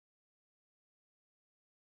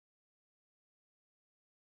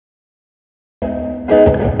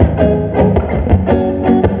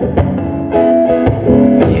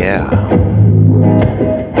Yeah.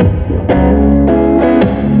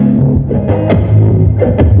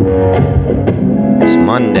 It's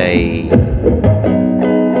Monday.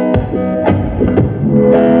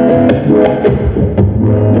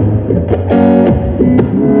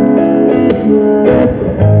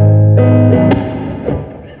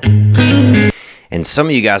 And some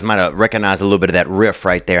of you guys might have recognized a little bit of that riff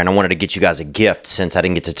right there. And I wanted to get you guys a gift since I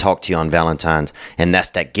didn't get to talk to you on Valentine's. And that's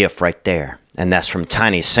that gift right there. And that's from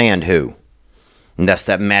Tiny Sandhu. And that's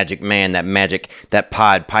that magic man, that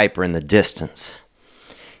Pied Piper in the distance.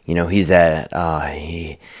 You know, he's that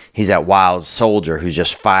he's that wild soldier who's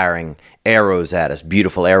just firing arrows at us,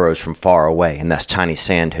 beautiful arrows from far away. And that's Tiny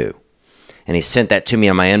Sandhu. And he sent that to me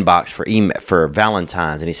on my inbox for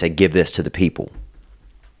Valentine's. And he said, give this to the people.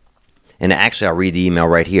 And actually, I'll read the email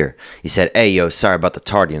right here. He said, hey, yo, sorry about the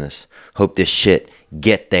tardiness. Hope this shit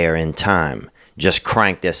get there in time. Just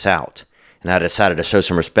crank this out. And I decided to show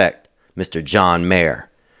some respect. Mr. John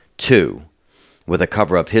Mayer, 2, with a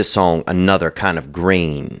cover of his song, Another Kind of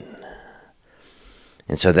Green.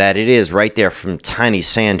 And so that it is right there from Tiny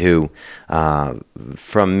Sandhu,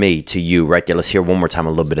 from me to you right there. Let's hear one more time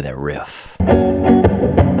a little bit of that riff.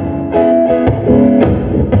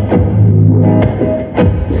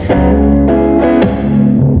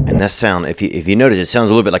 That sound, if you notice, it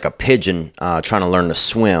sounds a little bit like a pigeon trying to learn to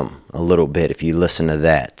swim a little bit. If you listen to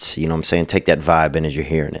that, you know what I'm saying? Take that vibe in as you're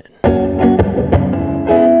hearing it.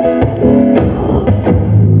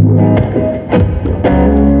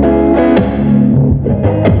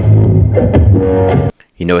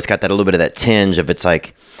 You know, it's got that a little bit of that tinge of it's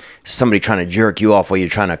like somebody trying to jerk you off while you're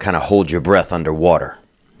trying to kind of hold your breath underwater.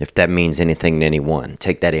 If that means anything to anyone,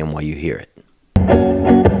 take that in while you hear it.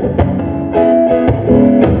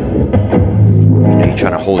 You're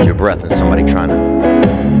trying to hold your breath and somebody trying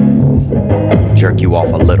to jerk you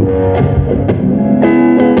off a little.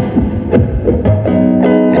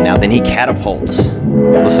 And now then he catapults.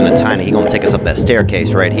 Listen to Tiny. He's going to take us up that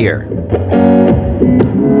staircase right here.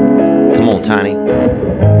 Come on, Tiny.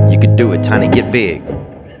 You could do it, Tiny. Get big.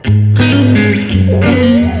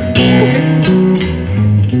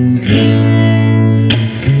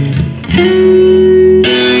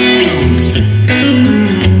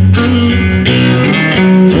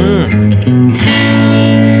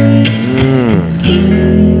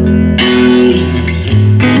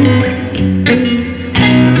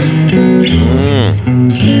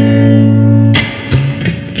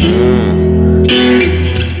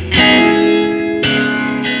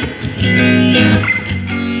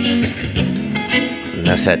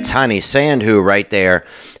 That's that Tiny Sandhu right there.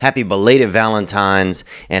 Happy belated Valentine's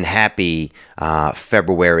and happy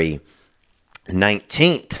February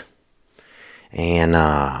 19th. And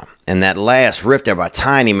that last riff there by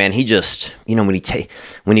Tiny, man, he just, you know,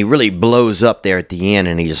 when he really blows up there at the end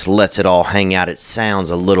and he just lets it all hang out, it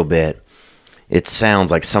sounds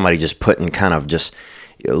like somebody just putting kind of just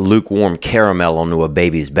lukewarm caramel onto a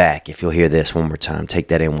baby's back. If you'll hear this one more time, take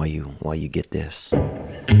that in while you get this.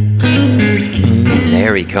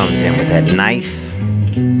 There he comes in with that knife.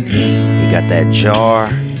 He got that jar.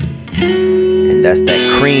 And that's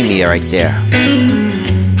that creamy right there.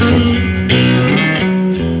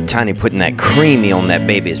 And Tiny putting that creamy on that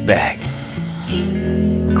baby's back.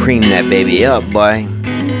 Cream that baby up, boy.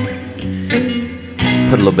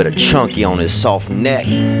 Put a little bit of chunky on his soft neck.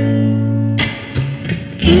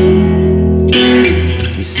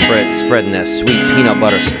 He's spreading that sweet peanut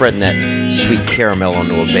butter, spreading that sweet caramel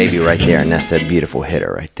onto a baby right there. And that's that beautiful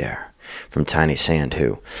hitter right there from Tiny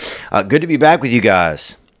Sandhu. Good to be back with you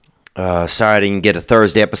guys. Sorry I didn't get a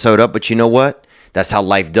Thursday episode up, but you know what? That's how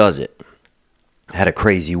life does it. Had a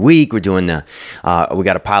crazy week. We're doing we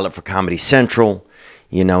got a pilot for Comedy Central,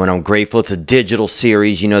 you know, and I'm grateful. It's a digital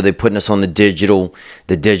series. You know, they're putting us on the digital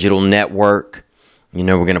network. You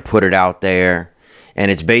know, we're going to put it out there. And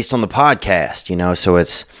it's based on the podcast, you know, so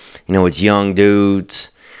it's, you know, it's young dudes,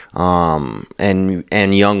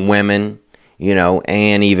 and young women, you know,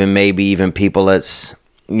 and maybe even people that's,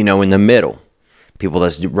 you know, in the middle, people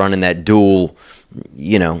that's running that dual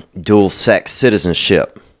sex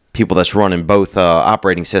citizenship, people that's running both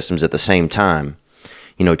operating systems at the same time,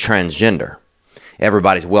 you know, transgender.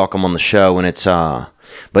 Everybody's welcome on the show, and it's,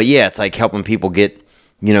 but yeah, it's like helping people get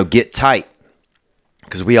tight.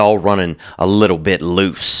 Because we all running a little bit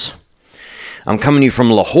loose. I'm coming to you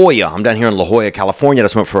from La Jolla. I'm down here in La Jolla, California. I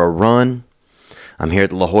just went for a run. I'm here at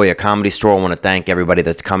the La Jolla Comedy Store. I want to thank everybody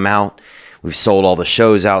that's come out. We've sold all the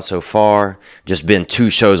shows out so far. Just been 2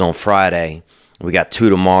 shows on Friday. We got 2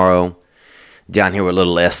 tomorrow. Down here with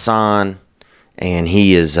little Ehsan. And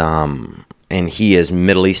he is and he is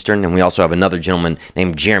Middle Eastern. And we also have another gentleman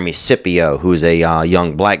named Jeremy Scipio, who is a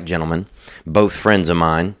young black gentleman, both friends of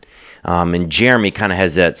mine. And Jeremy kind of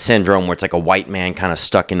has that syndrome where it's like a white man kind of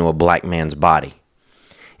stuck into a black man's body.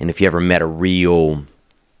 And if you ever met a real,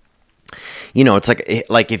 it's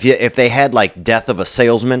like if they had like Death of a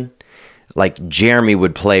Salesman, like Jeremy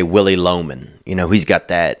would play Willie Loman. He's got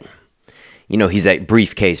that, he's that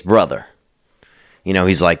briefcase brother.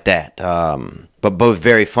 He's like that. But both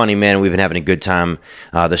very funny men. We've been having a good time.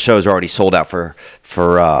 The show's already sold out for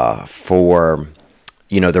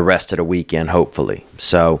the rest of the weekend, hopefully.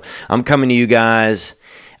 So I'm coming to you guys,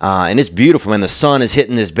 and it's beautiful, man. The sun is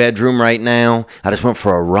hitting this bedroom right now. I just went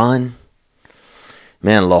for a run.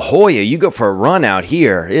 Man, La Jolla, you go for a run out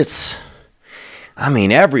here.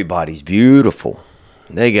 Everybody's beautiful.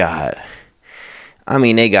 They got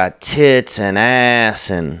tits and ass,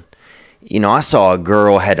 and, I saw a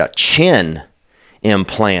girl had a chin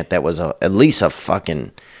implant that was at least a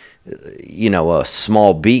fucking, a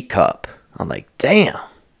small B cup. I'm like, damn,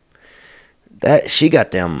 that she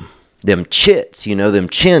got them chits, them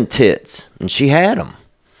chin tits, and she had them.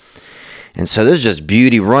 And so there's just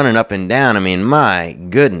beauty running up and down. My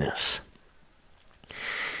goodness.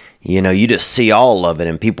 You just see all of it,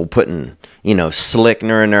 and people putting,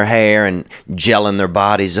 slickener in their hair and gelling their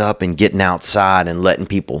bodies up and getting outside and letting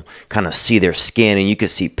people kind of see their skin, and you can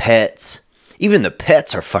see pets. Even the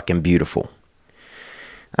pets are fucking beautiful.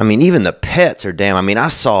 Even the pets are damn. I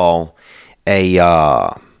saw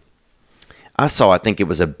I think it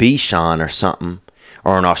was a Bichon or something,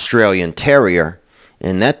 or an Australian Terrier,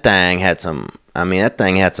 and that thing had some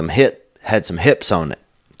hips on it,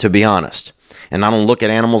 to be honest. And I don't look at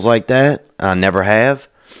animals like that. I never have,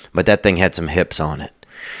 but that thing had some hips on it.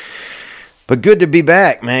 But good to be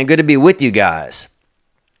back, man. Good to be with you guys.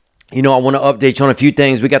 I want to update you on a few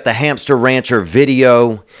things. We got the Hamster Rancher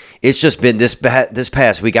video. It's just been this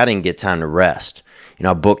past week, I didn't get time to rest.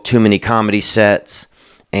 I booked too many comedy sets,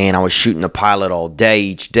 and I was shooting a pilot all day,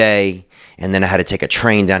 each day, and then I had to take a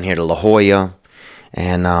train down here to La Jolla.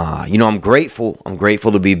 And, I'm grateful. I'm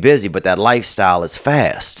grateful to be busy, but that lifestyle is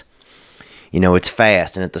fast. It's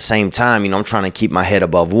fast, and at the same time, I'm trying to keep my head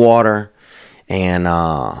above water, and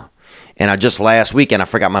I just last weekend, I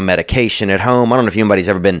forgot my medication at home. I don't know if anybody's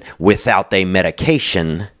ever been without a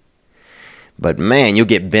medication, but man, you'll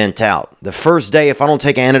get bent out. The first day, if I don't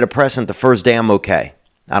take an antidepressant, the first day I'm okay.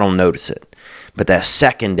 I don't notice it. But that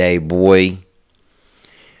second day, boy,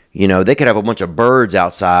 they could have a bunch of birds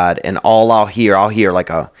outside, and all I'll hear like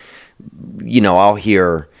a, I'll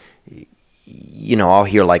hear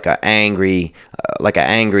like an angry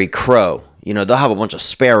crow. They'll have a bunch of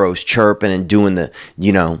sparrows chirping and doing the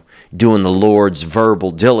Lord's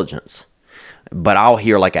verbal diligence. But I'll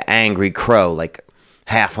hear like an angry crow, like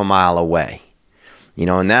half a mile away.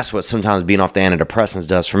 And that's what sometimes being off the antidepressants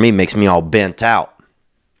does for me. Makes me all bent out.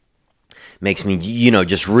 Makes me,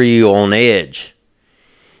 just real on edge.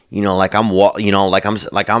 Like I'm living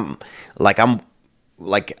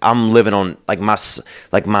on,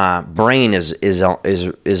 my brain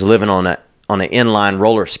is living on an inline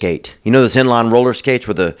roller skate. Those inline roller skates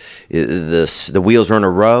where the wheels are in a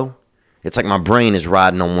row? It's like my brain is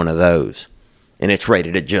riding on one of those, and it's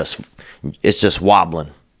ready to it's just wobbling.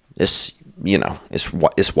 It's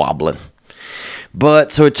wobbling.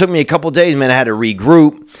 But so it took me a couple days, man. I had to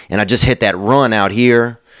regroup, and I just hit that run out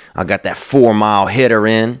here. I got that 4-mile hitter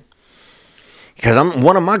in, because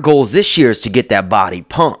one of my goals this year is to get that body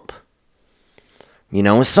pump.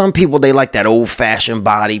 And some people, they like that old-fashioned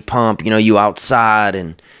body pump. You outside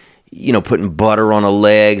and, putting butter on the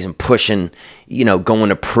legs and pushing, going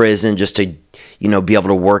to prison just to, be able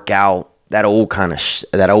to work out, that old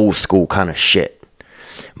school kind of shit.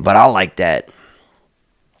 But I like that.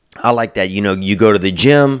 You go to the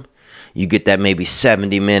gym, you get that maybe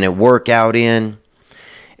 70-minute workout in,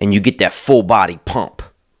 and you get that full body pump.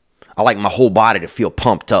 I like my whole body to feel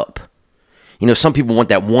pumped up. Some people want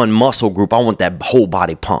that one muscle group. I want that whole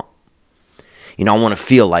body pump. I want to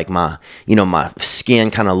feel like my skin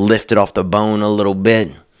kind of lifted off the bone a little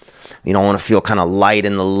bit. I want to feel kind of light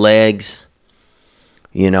in the legs.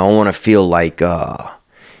 I want to feel like, I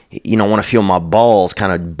want to feel my balls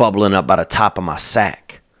kind of bubbling up by the top of my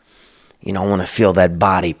sack. I want to feel that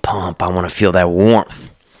body pump. I want to feel that warmth.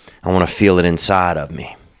 I want to feel it inside of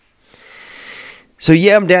me. So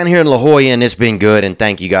yeah, I'm down here in La Jolla, and it's been good, and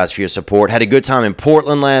thank you guys for your support. Had a good time in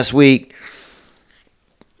Portland last week.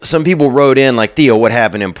 Some people wrote in like, Theo, what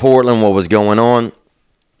happened in Portland? What was going on?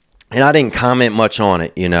 And I didn't comment much on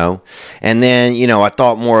it, And then, I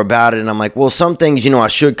thought more about it, and I'm like, well, some things, I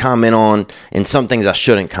should comment on, and some things I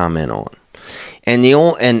shouldn't comment on. And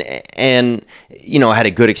I had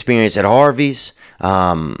a good experience at Harvey's.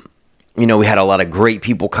 We had a lot of great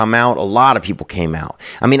people come out. A lot of people came out.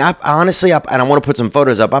 I mean, I honestly, and I want to put some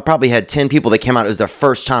photos up. I probably had 10 people that came out. It was their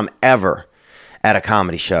first time ever at a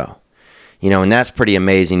comedy show. And that's pretty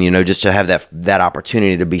amazing, just to have that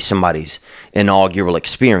opportunity to be somebody's inaugural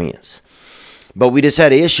experience. But we just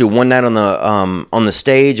had an issue one night on the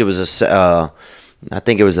stage. It was I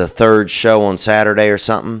think it was the third show on Saturday or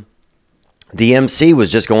something. The MC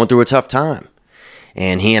was just going through a tough time,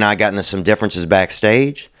 and he and I got into some differences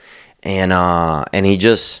backstage, and he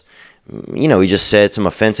just, he just said some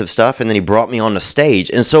offensive stuff, and then he brought me on the stage,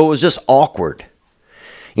 and so it was just awkward,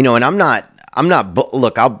 and I'm not.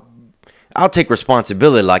 Look, I'll take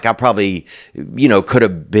responsibility. Like, I probably, could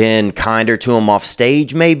have been kinder to him off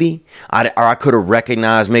stage, maybe. Or I could have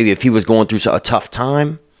recognized maybe if he was going through a tough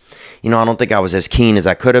time. I don't think I was as keen as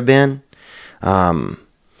I could have been.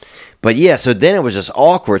 But yeah, so then it was just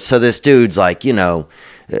awkward. So this dude's like, F-bomb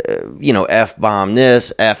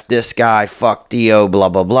this, F this guy, fuck Theo, blah,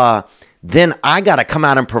 blah, blah. Then I got to come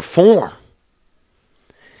out and perform.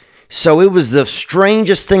 So it was the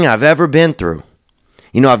strangest thing I've ever been through.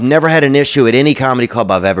 I've never had an issue at any comedy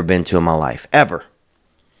club I've ever been to in my life, ever.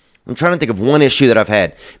 I'm trying to think of one issue that I've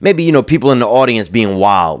had. Maybe, people in the audience being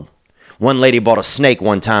wild. One lady bought a snake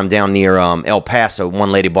one time down near El Paso.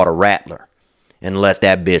 One lady bought a rattler and let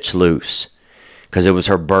that bitch loose because it was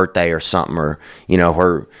her birthday or something, or,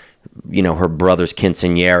 her brother's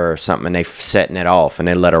quinceañera or something, and they setting it off, and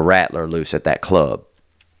they let a rattler loose at that club.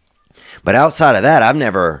 But outside of that, I've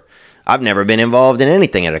never been involved in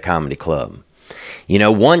anything at a comedy club.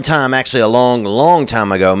 One time, actually a long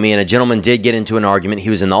time ago, me and a gentleman did get into an argument. He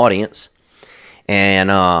was in the audience,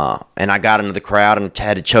 and I got into the crowd and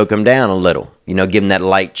had to choke him down a little. Give him that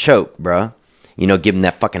light choke, bruh. Give him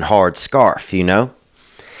that fucking hard scarf,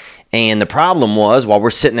 And the problem was, while we're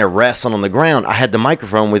sitting there wrestling on the ground, I had the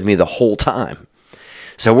microphone with me the whole time.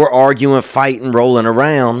 So we're arguing, fighting, rolling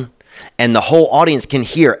around, and the whole audience can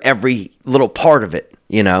hear every little part of it,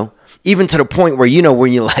 Even to the point where,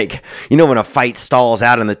 when you like, when a fight stalls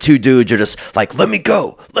out and the two dudes are just like, let me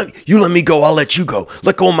go. You let me go. I'll let you go.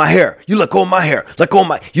 Let go of my hair. You let go of my hair. Let go of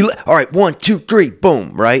my, all right, 1, 2, 3,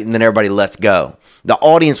 boom, right? And then everybody lets go. The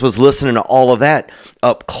audience was listening to all of that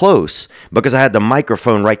up close because I had the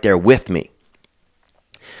microphone right there with me.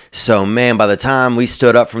 So, man, by the time we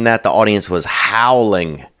stood up from that, the audience was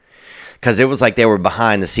howling because it was like they were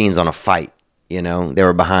behind the scenes on a fight, They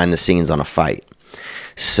were behind the scenes on a fight.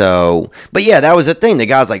 So, but yeah, that was the thing. The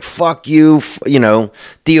guy's like, fuck you,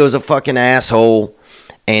 Theo's a fucking asshole.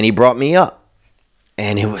 And he brought me up.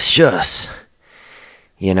 And it was just,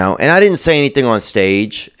 and I didn't say anything on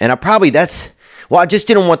stage. And I just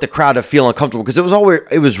didn't want the crowd to feel uncomfortable because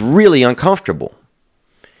it was really uncomfortable,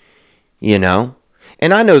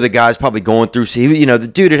 And I know the guy's probably going through, the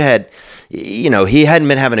dude had, he hadn't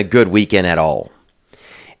been having a good weekend at all.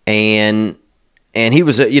 And he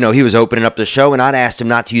was, he was opening up the show, and I'd asked him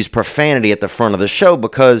not to use profanity at the front of the show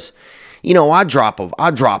because, I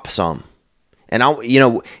drop some. And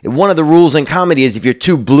one of the rules in comedy is if you're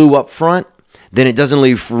too blue up front, then it doesn't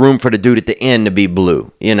leave room for the dude at the end to be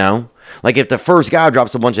blue, Like if the first guy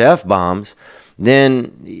drops a bunch of F-bombs,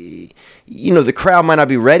 then, the crowd might not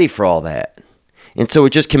be ready for all that. And so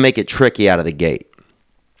it just can make it tricky out of the gate.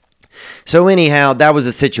 So anyhow, that was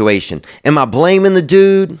the situation. Am I blaming the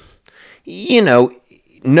dude?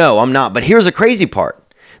 No, I'm not. But here's the crazy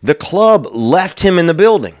part. The club left him in the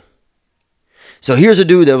building. So here's a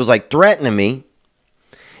dude that was like threatening me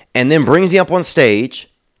and then brings me up on stage.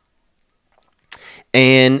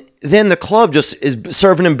 And then the club just is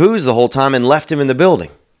serving him booze the whole time and left him in the building.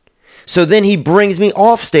 So then he brings me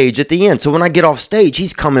off stage at the end. So when I get off stage,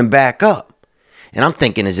 he's coming back up. And I'm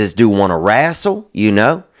thinking, does this dude want to wrestle?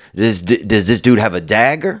 Does this dude have a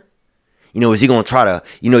dagger? Is he going to try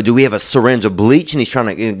to, do we have a syringe of bleach and he's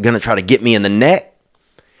going to try to get me in the neck?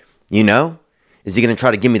 Is he going to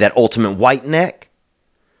try to give me that ultimate white neck?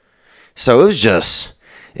 So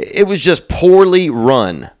it was just poorly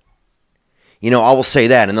run. I will say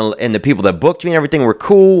that. And the people that booked me and everything were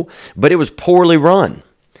cool, but it was poorly run.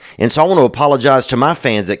 And so I want to apologize to my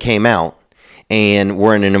fans that came out and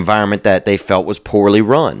were in an environment that they felt was poorly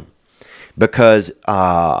run. Because,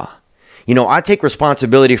 I take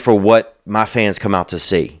responsibility for what my fans come out to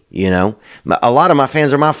see, A lot of my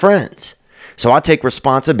fans are my friends. So I take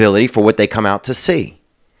responsibility for what they come out to see.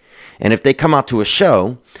 And if they come out to a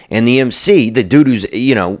show and the MC, the dude who's,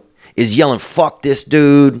 is yelling, fuck this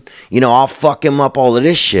dude, I'll fuck him up, all of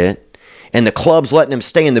this shit. And the club's letting them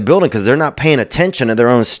stay in the building because they're not paying attention to their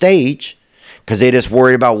own stage because they just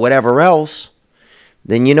worried about whatever else.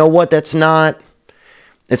 Then you know what? That's not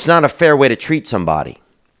It's not a fair way to treat somebody.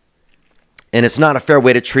 And it's not a fair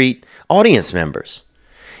way to treat audience members.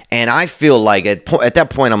 And I feel like at that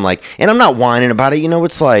point, I'm like, and I'm not whining about it. You know,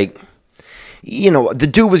 it's like, you know, the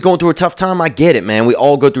dude was going through a tough time. I get it, man. We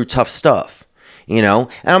all go through tough stuff, you know.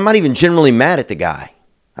 And I'm not even generally mad at the guy.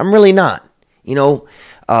 I'm really not. You know,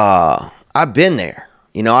 I've been there.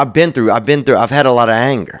 You know, I've had a lot of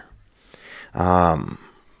anger.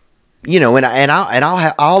 You know, and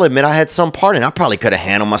I'll admit I had some part in it. I probably could have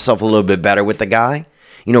handled myself a little bit better with the guy.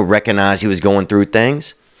 You know, recognize he was going through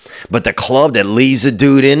things. But the club that leaves a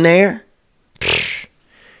dude in there,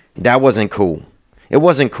 that wasn't cool. It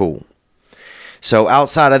wasn't cool. So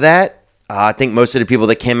outside of that, I think most of the people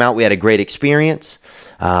that came out, we had a great experience.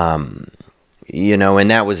 You know,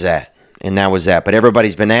 and that was that. But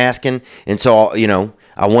everybody's been asking. And so, you know,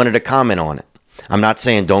 I wanted to comment on it. I'm not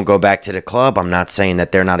saying don't go back to the club. I'm not saying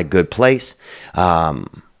that they're not a good place.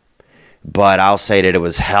 But I'll say that it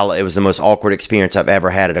was the most awkward experience I've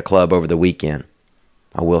ever had at a club over the weekend.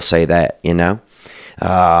 I will say that, you know.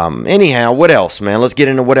 Anyhow, what else, man? Let's get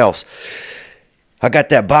into what else. I got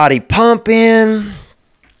that body pumping.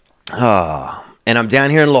 And I'm down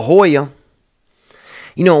here in La Jolla.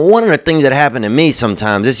 You know, one of the things that happened to me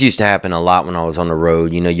sometimes, this used to happen a lot when I was on the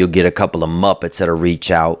road. You know, you'll get a couple of Muppets that'll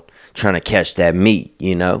reach out trying to catch that meat,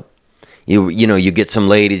 you know. You know, you get some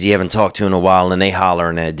ladies you haven't talked to in a while and they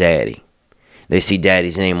hollering at daddy. They see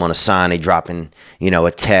daddy's name on a sign, they dropping, you know,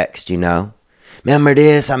 a text, you know. Remember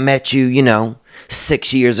this? I met you, you know,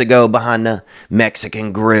 6 years ago behind the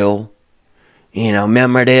Mexican grill. You know,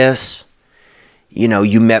 remember this? You know,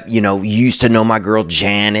 you used to know my girl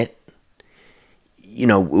Janet. You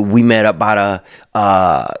know, we met up by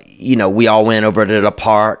you know, we all went over to the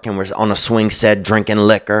park and we're on a swing set drinking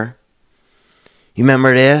liquor. You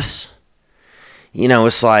remember this? You know,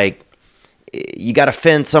 it's like, you got to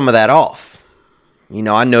fend some of that off. You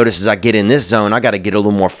know, I notice as I get in this zone, I got to get a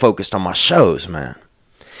little more focused on my shows, man.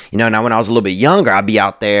 You know, now when I was a little bit younger, I'd be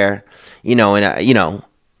out there, you know, and, you know,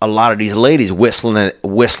 a lot of these ladies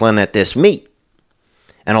whistling at this meat.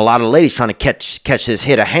 And a lot of ladies trying to catch this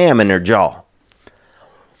hit of ham in their jaw.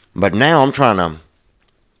 But now I'm trying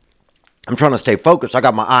to stay focused. I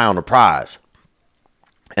got my eye on the prize.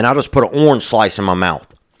 And I just put an orange slice in my mouth.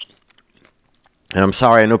 And I'm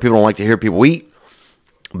sorry, I know people don't like to hear people eat.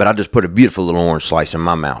 But I just put a beautiful little orange slice in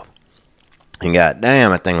my mouth. And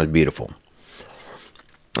goddamn, that thing was beautiful.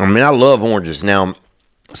 I mean, I love oranges. Now,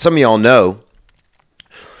 some of y'all know,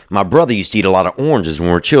 my brother used to eat a lot of oranges when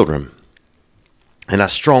we were children. And I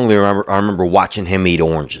strongly remember watching him eat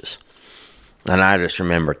oranges. And I just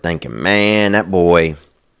remember thinking, man, that boy,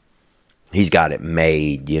 he's got it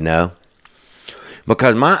made, you know.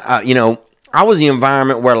 Because you know, I was in the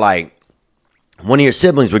environment where, like, one of your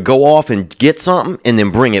siblings would go off and get something and then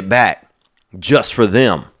bring it back just for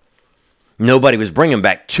them. Nobody was bringing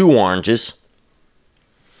back 2 oranges.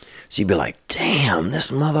 So you'd be like, damn, this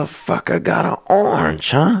motherfucker got an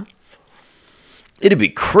orange, huh? It'd be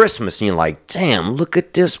Christmas and you're like, damn, look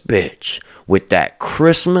at this bitch with that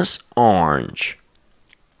Christmas orange.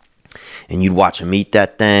 And you'd watch him eat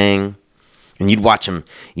that thing. And you'd watch him,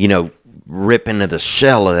 you know, rip into the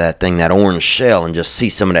shell of that thing, that orange shell, and just see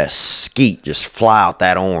some of that skeet just fly out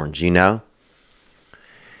that orange, you know?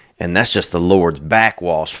 And that's just the Lord's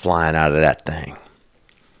backwash flying out of that thing.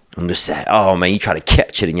 I'm just saying, oh man, you try to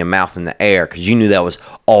catch it in your mouth in the air because you knew that was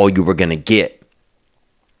all you were going to get.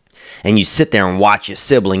 And you sit there and watch your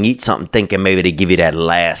sibling eat something thinking maybe they give you that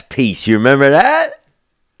last piece. You remember that?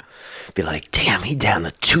 Be like, damn, he down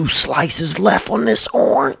to 2 slices left on this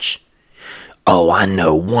orange. Oh, I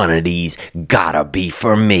know one of these gotta be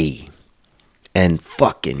for me. And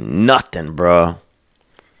fucking nothing, bro.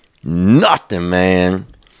 Nothing, man.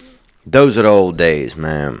 Those are the old days,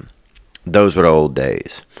 man. Those were the old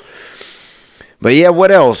days. But yeah,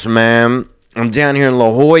 what else, man? I'm down here in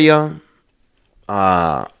La Jolla.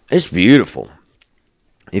 It's beautiful.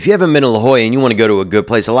 If you haven't been to La Jolla and you want to go to a good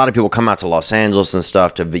place, a lot of people come out to Los Angeles and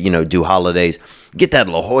stuff to, you know, do holidays. Get that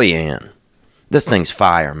La Jolla in. This thing's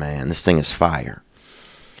fire, man. This thing is fire.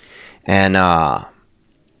 And,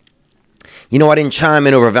 you know, I didn't chime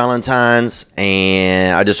in over Valentine's,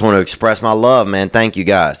 and I just want to express my love, man. Thank you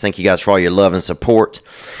guys. Thank you guys for all your love and support.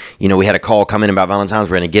 You know, we had a call come in about Valentine's.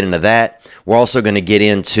 We're going to get into that. We're also going to get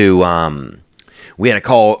into, we had a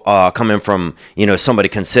call come in from, you know, somebody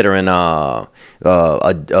considering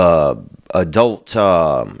adult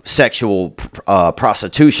sexual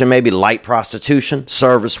prostitution, maybe light prostitution,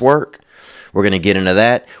 service work. We're going to get into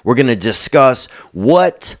that. We're going to discuss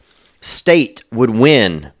what state would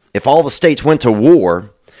win if all the states went to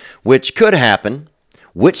war, which could happen.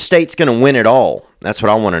 Which state's going to win it all? That's what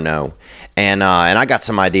I want to know. And I got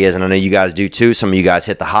some ideas, and I know you guys do too. Some of you guys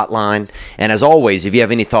hit the hotline. And as always, if you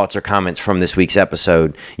have any thoughts or comments from this week's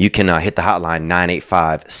episode, you can hit the hotline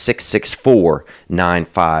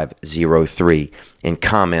 985-664-9503 and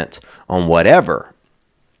comment on whatever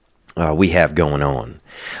we have going on.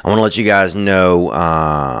 I want to let you guys know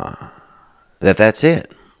that's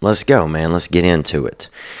it. Let's go, man. Let's get into it.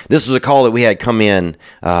 This was a call that we had come in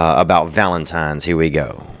about Valentine's. Here we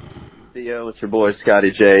go. Theo, it's your boy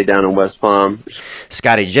Scotty J down in West Palm.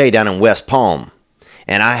 Scotty J down in West Palm.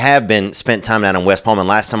 And I have spent time down in West Palm. And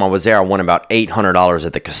last time I was there, I won about $800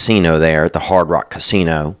 at the casino there, at the Hard Rock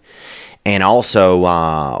Casino. And also,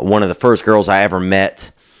 one of the first girls I ever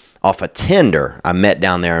met off of Tinder, I met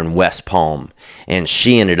down there in West Palm. And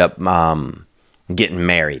she ended up getting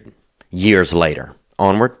married years later.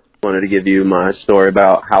 Onward. I wanted to give you my story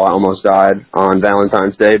about how I almost died on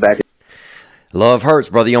Valentine's Day back in Love hurts,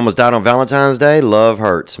 brother. You almost died on Valentine's Day? Love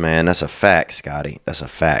hurts, man. That's a fact, Scotty. That's a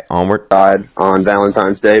fact. Onward. Died on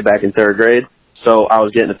Valentine's Day back in 3rd grade. So I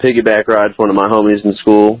was getting a piggyback ride for one of my homies in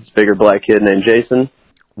school. This bigger black kid named Jason.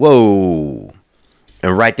 Whoa.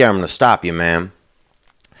 And right there, I'm going to stop you, man.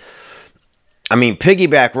 I mean,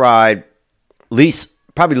 piggyback ride,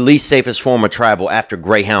 probably the least safest form of travel after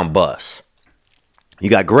Greyhound bus. You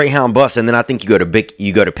got Greyhound bus, and then I think you go to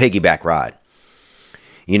piggyback ride.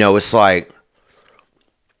 You know, it's like,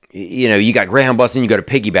 you know, you got Greyhound bus and you go to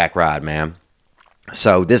piggyback ride, man.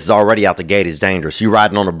 So this is already out the gate. It's dangerous. You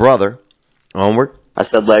riding on a brother. Onward. I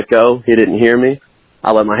said let go. He didn't hear me.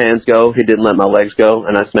 I let my hands go. He didn't let my legs go,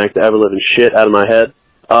 and I smacked the ever-living shit out of my head.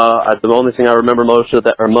 The only thing I remember much of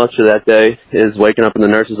that day is waking up in the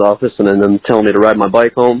nurse's office and then them telling me to ride my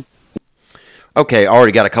bike home. Okay,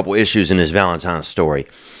 already got a couple issues in his Valentine's story.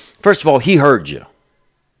 First of all, he heard you.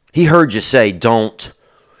 He heard you say don't.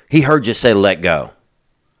 He heard you say let go.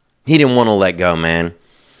 He didn't want to let go, man.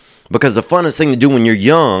 Because the funnest thing to do when you're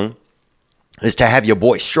young is to have your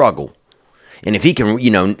boy struggle. And if he can,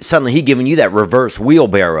 you know, suddenly he giving you that reverse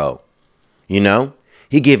wheelbarrow, you know?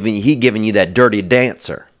 He giving you that dirty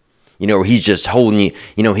dancer. You know, where he's just holding you,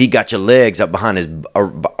 you know, he got your legs up behind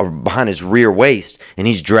his rear waist and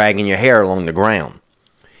he's dragging your hair along the ground.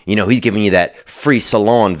 You know, he's giving you that free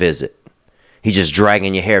salon visit. He's just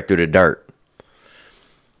dragging your hair through the dirt.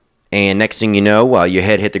 And next thing you know, your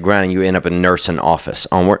head hit the ground and you end up in a nursing office.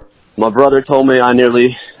 Onward. My brother told me I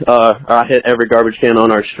nearly I hit every garbage can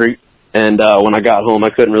on our street. And when I got home, I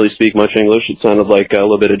couldn't really speak much English. It sounded like a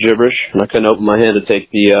little bit of gibberish. And I couldn't open my hand to take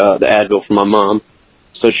the Advil from my mom.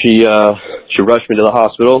 So she rushed me to the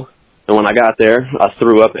hospital. And when I got there, I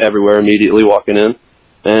threw up everywhere immediately walking in.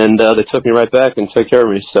 And they took me right back and took care of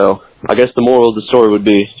me. So I guess the moral of the story would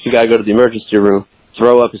be, if you got to go to the emergency room,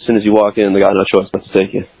 throw up as soon as you walk in. They got no choice but to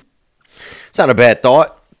take you. It's not a bad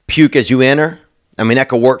thought. Puke as you enter. I mean, that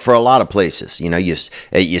could work for a lot of places. You know, your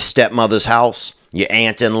stepmother's house, your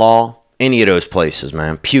aunt-in-law, any of those places,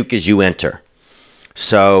 man. Puke as you enter.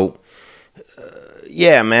 So,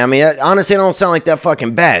 yeah, man. I mean, honestly, it don't sound like that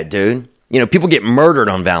fucking bad, dude. You know, people get murdered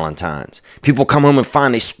on Valentine's. People come home and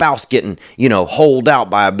find their spouse getting, you know, holed out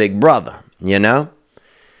by a big brother, you know?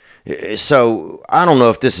 So, I don't know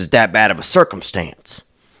if this is that bad of a circumstance.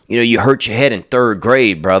 You know, you hurt your head in 3rd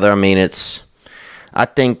grade, brother. I mean,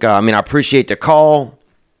 I appreciate the call.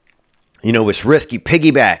 You know, it's risky.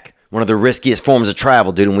 Piggyback, one of the riskiest forms of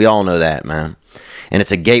travel, dude, and we all know that, man. And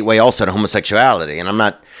it's a gateway also to homosexuality. And I'm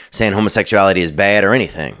not saying homosexuality is bad or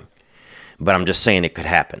anything, but I'm just saying it could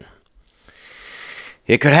happen.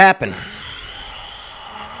 It could happen.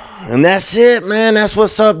 And that's it, man. That's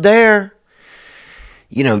what's up there.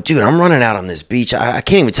 You know, dude, I'm running out on this beach. I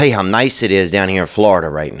can't even tell you how nice it is down here in Florida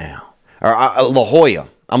right now. Or La Jolla.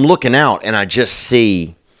 I'm looking out and I just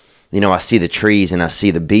see, you know, I see the trees and I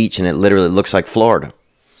see the beach and it literally looks like Florida.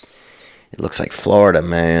 It looks like Florida,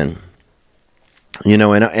 man. You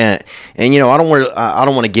know, and you know, I don't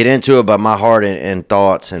want to get into it, but my heart and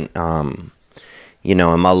thoughts and you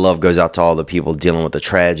know, and my love goes out to all the people dealing with the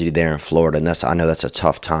tragedy there in Florida, and I know that's a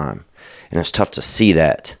tough time, and it's tough to see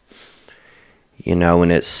that. You know,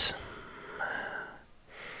 and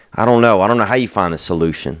I don't know how you find the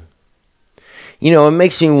solution. You know, it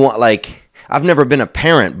makes me want, like, I've never been a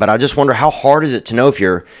parent, but I just wonder how hard is it to know if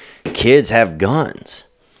your kids have guns?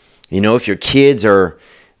 You know, if your kids are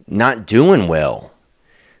not doing well.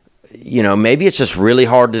 You know, maybe it's just really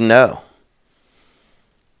hard to know.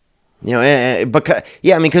 You know,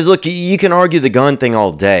 because look, you can argue the gun thing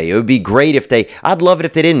all day. It would be great if I'd love it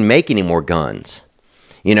if they didn't make any more guns.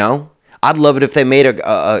 You know, I'd love it if they made if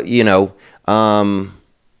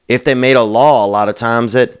they made a law a lot of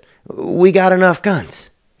times that we got enough guns,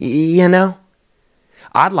 you know.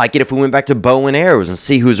 I'd like it if we went back to bow and arrows and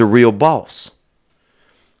see who's a real boss.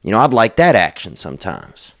 You know, I'd like that action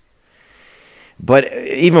sometimes. But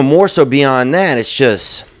even more so beyond that, it's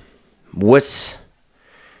just, how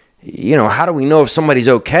do we know if somebody's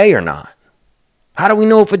okay or not? How do we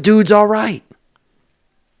know if a dude's all right?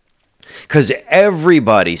 Because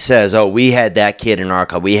everybody says, oh, we had that kid in our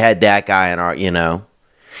club. We had that guy in our,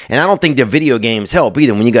 And I don't think the video games help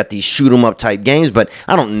either when you got these shoot 'em up type games, but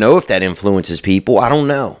I don't know if that influences people. I don't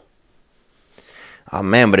know. Oh,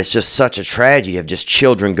 man, but it's just such a tragedy of just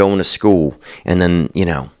children going to school and then,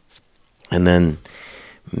 and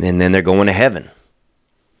then they're going to heaven.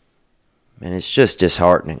 And it's just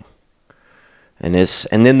disheartening. And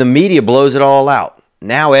then the media blows it all out.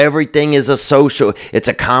 Now everything is it's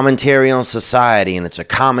a commentary on society, and it's a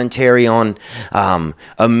commentary on,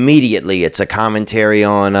 immediately, it's a commentary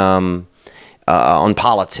on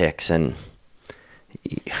politics. And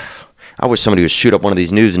I wish somebody would shoot up one of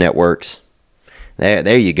these news networks.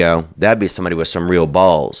 There you go. That'd be somebody with some real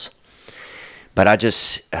balls. But I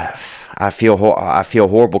feel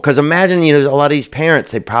horrible. Because imagine, a lot of these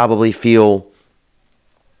parents, they probably feel,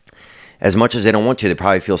 as much as they don't want to, they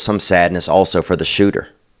probably feel some sadness also for the shooter.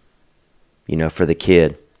 For the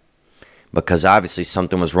kid. Because obviously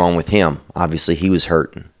something was wrong with him. Obviously he was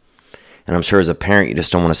hurting. And I'm sure as a parent, you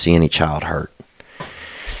just don't want to see any child hurt.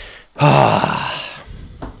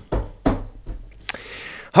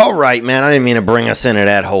 All right, man. I didn't mean to bring us into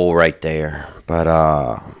that hole right there. But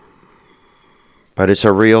it's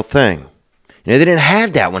a real thing. They didn't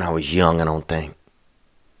have that when I was young, I don't think.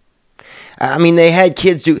 I mean, they had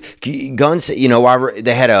kids do guns.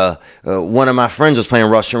 They had one of my friends was playing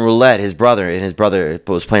Russian roulette. His brother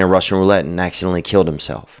was playing Russian roulette and accidentally killed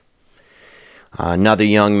himself. Another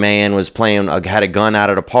young man was had a gun out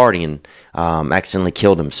at a party and accidentally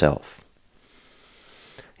killed himself.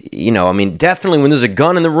 Definitely when there's a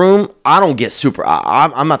gun in the room, I don't get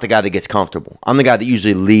I'm not the guy that gets comfortable. I'm the guy that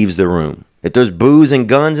usually leaves the room. If there's booze and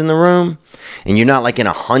guns in the room and you're not like in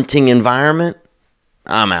a hunting environment,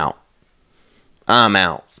 I'm out.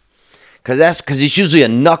 Because it's usually a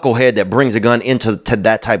knucklehead that brings a gun into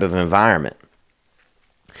that type of environment.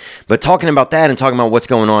 But talking about that and talking about what's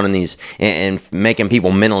going on in these and making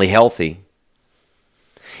people mentally healthy.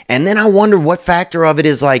 And then I wonder what factor of it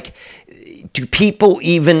is like, do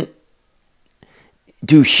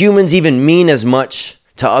humans even mean as much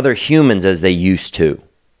to other humans as they used to?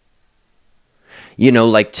 Is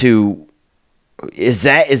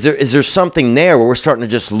there something there where we're starting to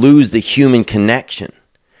just lose the human connection?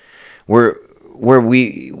 Where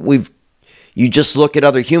you just look at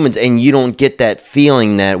other humans and you don't get that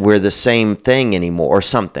feeling that we're the same thing anymore or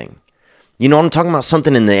something. I'm talking about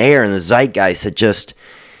something in the air in the zeitgeist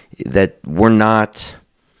that we're not,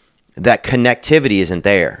 that connectivity isn't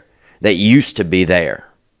there, that used to be there.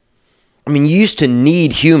 I mean, you used to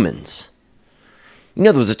need humans.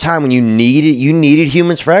 There was a time when you needed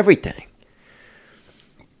humans for everything.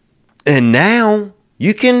 And now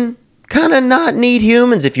you can kind of not need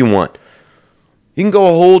humans if you want. You can go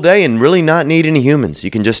a whole day and really not need any humans. You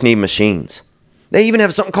can just need machines. They even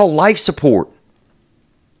have something called life support.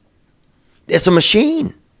 It's a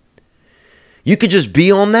machine. You could just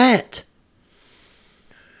be on that.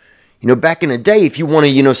 Back in the day, if you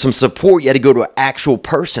wanted, some support, you had to go to an actual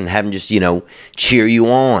person, have them just, cheer you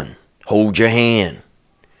on, hold your hand,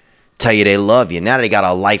 tell you they love you. Now they got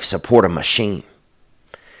a life support machine.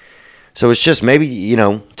 So it's just maybe,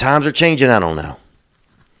 times are changing. I don't know.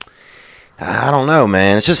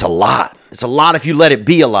 Man. It's just a lot. It's a lot if you let it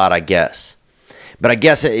be a lot, I guess. But I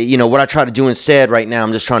guess, what I try to do instead right now,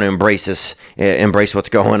 I'm just trying to embrace what's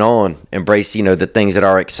going on. Embrace, the things that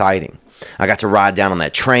are exciting. I got to ride down on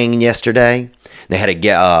that train yesterday. They had and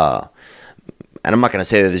I'm not going to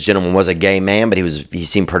say that this gentleman was a gay man, but he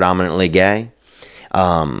seemed predominantly gay.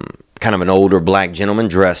 Kind of an older black gentleman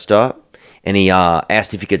dressed up. And he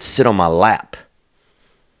asked if he could sit on my lap.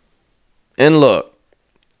 And look,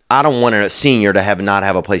 I don't want a senior to not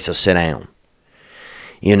have a place to sit down.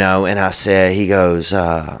 And I said, he goes,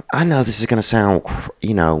 I know this is going to sound,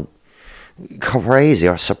 crazy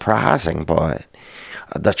or surprising, but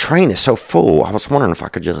the train is so full. I was wondering if I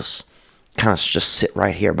could just kind of just sit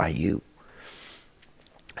right here by you.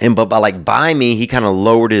 But by me, he kind of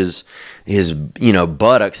lowered his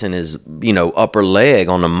buttocks and his, upper leg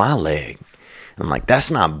onto my leg. I'm like, that's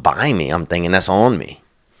not by me. I'm thinking that's on me.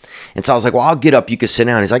 And so I was like, well, I'll get up. You can sit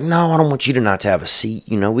down. He's like, no, I don't want you to not to have a seat.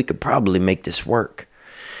 We could probably make this work.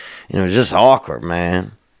 It was just awkward,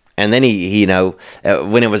 man. And then he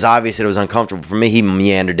when it was obvious that it was uncomfortable for me, he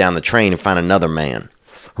meandered down the train and found another man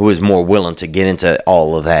who was more willing to get into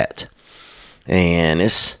all of that. And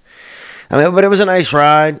I mean, but it was a nice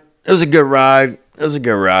ride. It was a good ride. It was a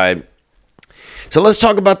good ride. So let's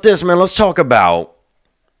talk about this, man. Let's talk about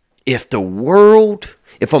if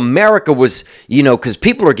America was, because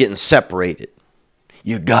people are getting separated.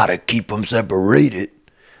 You got to keep them separated.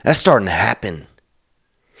 That's starting to happen.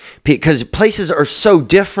 Because places are so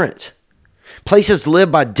different. Places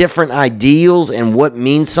live by different ideals and what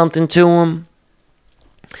means something to them.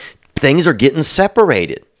 Things are getting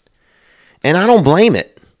separated. And I don't blame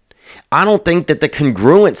it. I don't think that the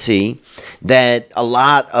congruency that a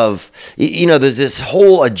lot of, there's this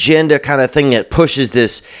whole agenda kind of thing that pushes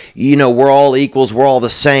this, we're all equals, we're all the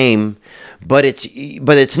same, but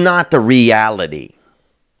it's not the reality.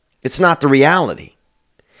 It's not the reality.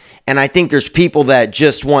 And I think there's people that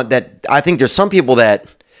just want that. I think there's some people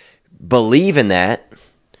that believe in that,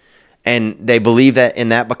 and they believe that in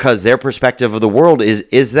that because their perspective of the world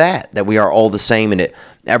is that we are all the same, and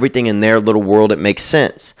everything in their little world, it makes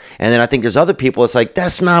sense. And then I think there's other people, it's like,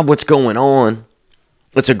 that's not what's going on.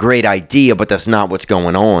 It's a great idea, but that's not what's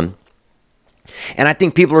going on. And I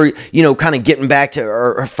think people are, kind of getting back to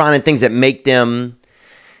or finding things that make them,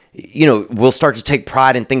 will start to take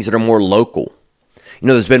pride in things that are more local.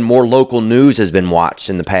 There's been more local news has been watched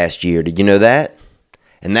in the past year. Did you know that?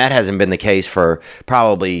 And that hasn't been the case for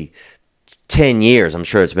probably 10 years. I'm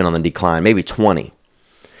sure it's been on the decline, maybe 20.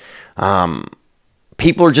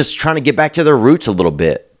 People are just trying to get back to their roots a little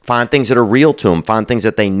bit, find things that are real to them, find things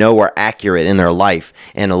that they know are accurate in their life,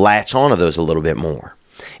 and latch onto those a little bit more.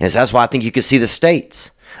 And so that's why I think you could see the states.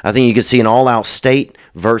 I think you could see an all-out state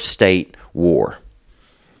versus state war.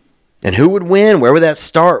 And who would win? Where would that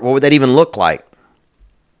start? What would that even look like?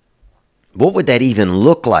 What would that even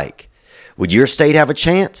look like? Would your state have a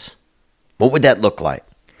chance? What would that look like?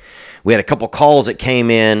 We had a couple calls that came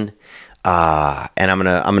in. And I'm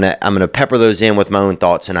gonna pepper those in with my own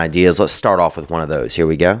thoughts and ideas. Let's start off with one of those. Here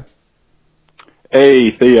we go.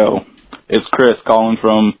 Hey Theo, it's Chris calling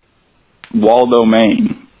from Waldo,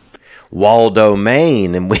 Maine. Waldo,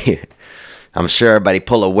 Maine, and I'm sure everybody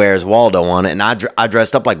pull a Where's Waldo on it. And I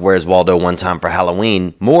dressed up like Where's Waldo one time for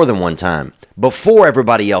Halloween, more than one time, before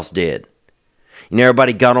everybody else did.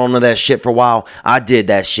 Everybody got onto that shit for a while. I did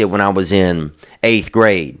that shit when I was in 8th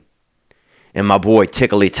grade. And my boy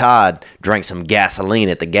Tickly Todd drank some gasoline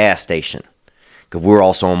at the gas station. Because we were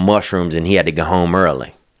also on mushrooms and he had to go home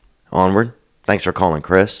early. Onward. Thanks for calling,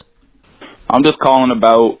 Chris. I'm just calling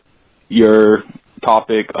about your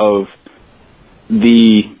topic of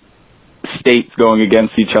the states going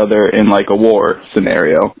against each other in like a war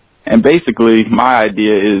scenario. And basically, my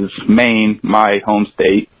idea is Maine, my home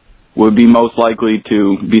state, would be most likely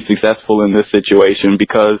to be successful in this situation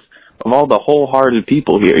because of all the wholehearted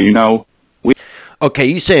people here, Okay,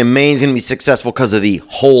 you saying Maine's going to be successful because of the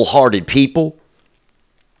wholehearted people?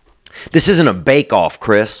 This isn't a bake-off,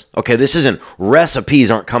 Chris. Okay, this isn't recipes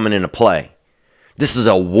aren't coming into play. This is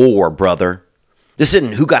a war, brother. This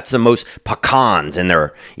isn't who got the most pecans in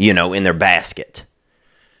their, in their basket.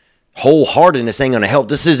 Wholeheartedness ain't going to help.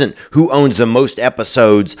 This isn't who owns the most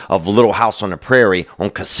episodes of Little House on the Prairie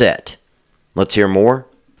on cassette. Let's hear more.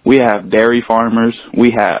 We have dairy farmers.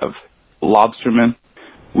 We have lobstermen.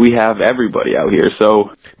 We have everybody out here.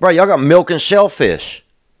 So, bro, y'all got milk and shellfish.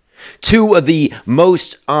 Two of the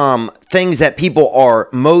most things that people are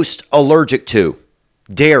most allergic to.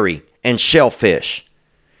 Dairy and shellfish.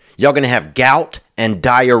 Y'all going to have gout and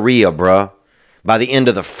diarrhea, bro, by the end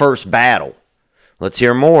of the first battle. Let's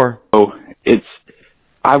hear more. So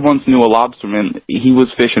I once knew a lobsterman. He was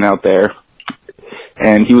fishing out there,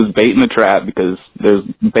 and he was baiting the trap because there's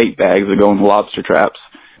bait bags that go in the lobster traps.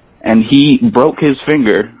 And he broke his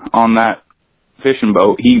finger on that fishing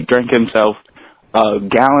boat. He drank himself a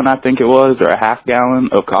gallon, I think it was, or a half gallon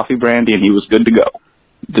of coffee brandy, and he was good to go.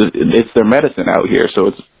 It's their medicine out here.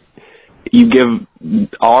 So you give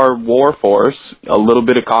our war force a little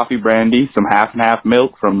bit of coffee brandy, some half and half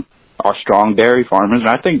milk from our strong dairy farmers, and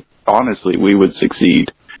I think, honestly, we would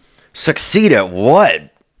succeed. Succeed at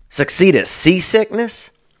what? Succeed at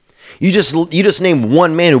seasickness? You just named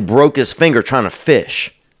one man who broke his finger trying to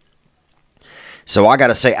fish. So I got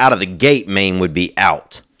to say, out of the gate, Maine would be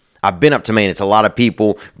out. I've been up to Maine. It's a lot of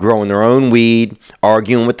people growing their own weed,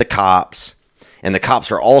 arguing with the cops. And the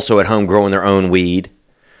cops are also at home growing their own weed.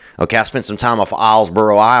 Okay, I spent some time off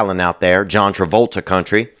Islesboro Island out there, John Travolta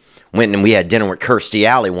country. Went and we had dinner with Kirstie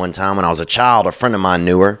Alley one time when I was a child. A friend of mine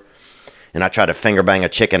knew her. And I tried to finger bang a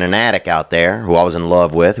chick in an attic out there who I was in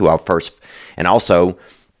love with, and also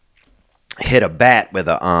hit a bat with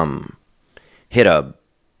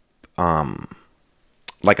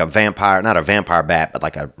like a vampire, not a vampire bat, but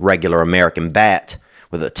like a regular American bat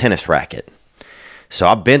with a tennis racket. So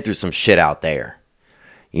I've been through some shit out there.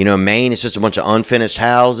 You know, Maine is just a bunch of unfinished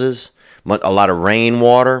houses, a lot of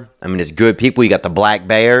rainwater. I mean, it's good people. You got the Black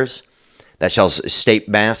Bears. That's y'all's state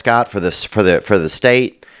mascot for the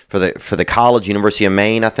state, for the college, University of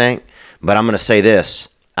Maine, I think. But I'm going to say this.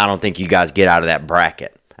 I don't think you guys get out of that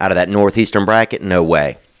bracket. Out of that northeastern bracket, no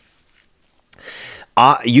way.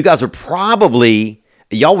 You guys would probably,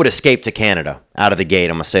 y'all would escape to Canada out of the gate.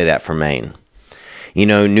 I'm going to say that for Maine. You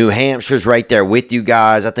know, New Hampshire's right there with you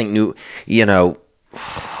guys. I think New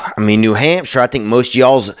Hampshire, I think most of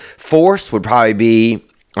y'all's force would probably be,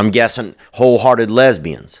 I'm guessing, wholehearted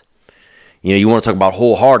lesbians. You know, you want to talk about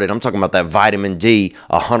wholehearted, I'm talking about that vitamin D,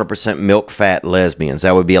 100% milk fat lesbians.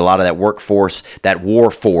 That would be a lot of that workforce, that war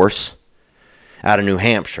force out of New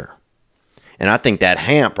Hampshire. And I think that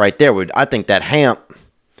hamp right there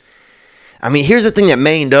I mean, here's the thing that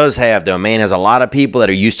Maine does have, though. Maine has a lot of people that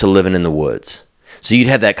are used to living in the woods. So you'd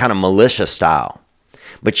have that kind of militia style.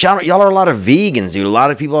 But y'all are a lot of vegans, dude. A lot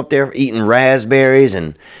of people up there eating raspberries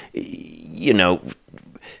and, you know,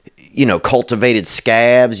 cultivated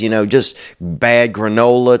scabs, you know, just bad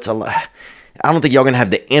granola. I don't think y'all going to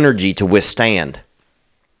have the energy to withstand.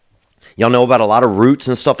 Y'all know about a lot of roots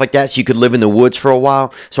and stuff like that, so you could live in the woods for a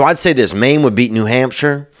while. So I'd say this, Maine would beat New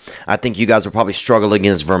Hampshire. I think you guys would probably struggle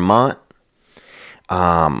against Vermont.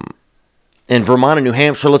 And Vermont and New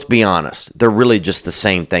Hampshire, let's be honest, they're really just the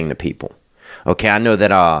same thing to people. Okay, I know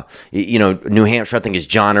that, New Hampshire, I think, is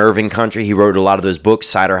John Irving country. He wrote a lot of those books,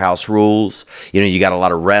 Cider House Rules. You know, you got a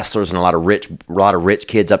lot of wrestlers and a lot of rich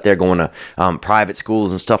kids up there going to private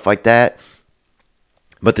schools and stuff like that.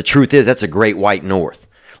 But the truth is, that's a great white north.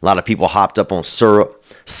 A lot of people hopped up on syrup,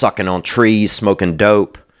 sucking on trees, smoking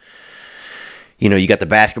dope. You know, you got the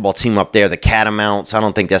basketball team up there, the Catamounts. I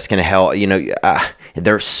don't think that's going to help. You know,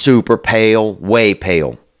 they're super pale, way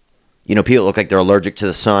pale. You know, people look like they're allergic to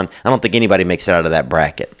the sun. I don't think anybody makes it out of that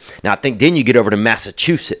bracket. Now, I think then you get over to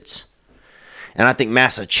Massachusetts. And I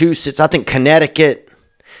think Connecticut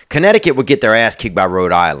would get their ass kicked by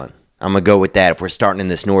Rhode Island. I'm going to go with that if we're starting in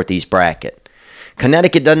this northeast bracket.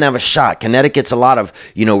 Connecticut doesn't have a shot. Connecticut's a lot of,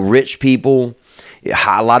 you know, rich people.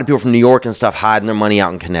 A lot of people from New York and stuff hiding their money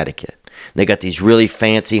out in Connecticut. They got these really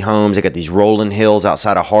fancy homes. They got these rolling hills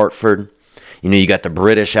outside of Hartford. You know, you got the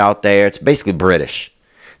British out there. It's basically British.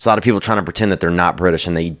 It's a lot of people trying to pretend that they're not British,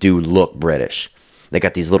 and they do look British. They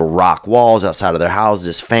got these little rock walls outside of their houses.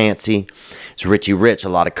 It's fancy. It's richy rich. A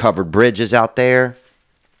lot of covered bridges out there.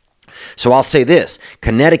 So I'll say this.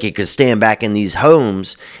 Connecticut could stand back in these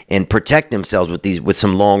homes and protect themselves with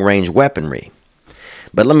some long-range weaponry.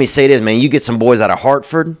 But let me say this, man. You get some boys out of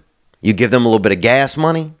Hartford. You give them a little bit of gas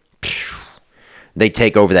money. They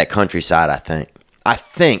take over that countryside, I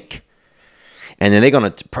think. And then they're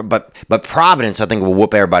going to, but Providence, I think, will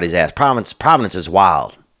whoop everybody's ass. Providence is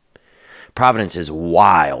wild. Providence is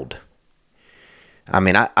wild. I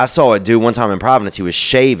mean, I saw a dude one time in Providence. He was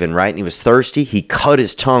shaving, right? And he was thirsty. He cut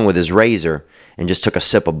his tongue with his razor and just took a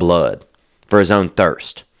sip of blood for his own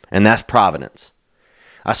thirst. And that's Providence.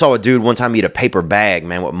 I saw a dude one time eat a paper bag,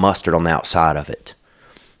 man, with mustard on the outside of it.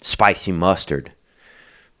 Spicy mustard.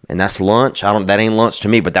 And that's lunch. That ain't lunch to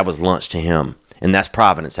me, but that was lunch to him. And that's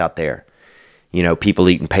Providence out there. You know, people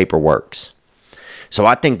eating paperworks. So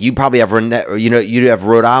I think you probably have, you'd have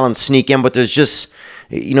Rhode Island sneak in, but there's just,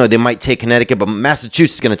 you know, they might take Connecticut, but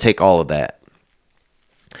Massachusetts is going to take all of that.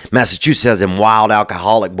 Massachusetts has them wild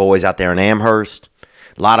alcoholic boys out there in Amherst.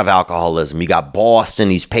 A lot of alcoholism. You got Boston,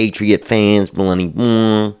 these Patriot fans,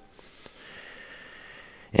 and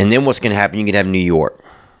then what's going to happen? You can have New York.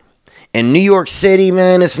 And New York City,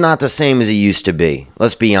 man, it's not the same as it used to be.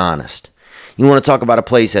 Let's be honest. You want to talk about a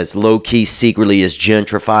place that's low-key, secretly as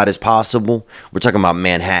gentrified as possible? We're talking about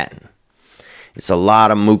Manhattan. It's a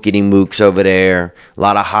lot of mookity-mooks over there, a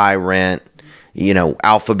lot of high rent. You know,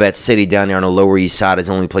 Alphabet City down there on the Lower East Side is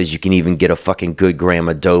the only place you can even get a fucking good gram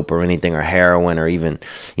of dope or anything, or heroin, or even,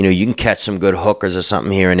 you know, you can catch some good hookers or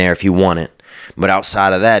something here and there if you want it. But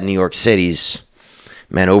outside of that, New York City's,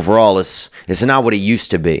 man, overall, it's not what it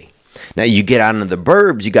used to be. Now, you get out into the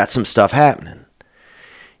burbs, you got some stuff happening.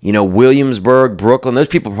 You know, Williamsburg, Brooklyn, those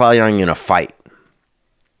people probably aren't going to fight.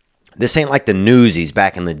 This ain't like the Newsies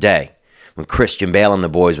back in the day when Christian Bale and the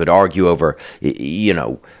boys would argue over,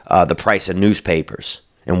 the price of newspapers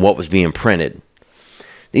and what was being printed.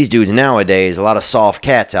 These dudes nowadays, a lot of soft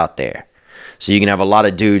cats out there. So you can have a lot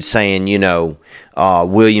of dudes saying,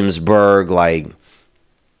 Williamsburg, like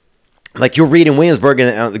you'll read in Williamsburg,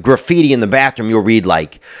 the graffiti in the bathroom, you'll read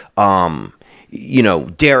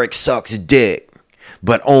Derek sucks dick,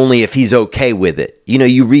 but only if he's okay with it. You know,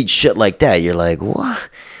 you read shit like that, you're like, what?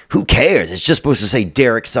 Who cares? It's just supposed to say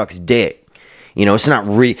Derek sucks dick. You know, it's not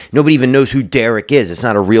real. Nobody even knows who Derek is. It's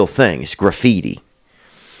not a real thing. It's graffiti.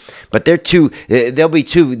 But they'll be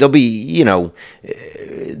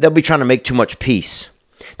trying to make too much peace.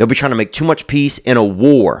 They'll be trying to make too much peace in a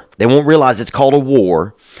war. They won't realize it's called a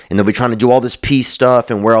war. And they'll be trying to do all this peace stuff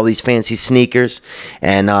and wear all these fancy sneakers.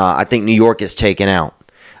 And I think New York is taken out.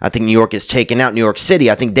 I think New York is taken out. New York City,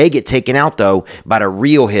 I think they get taken out, though, by the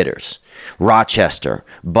real hitters. Rochester,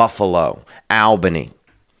 Buffalo, Albany.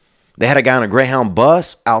 They had a guy on a Greyhound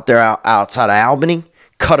bus out there outside of Albany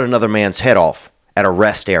cut another man's head off at a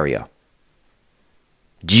rest area.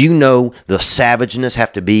 Do you know the savageness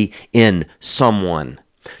have to be in someone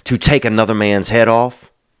to take another man's head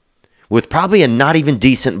off with probably a not even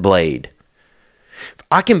decent blade?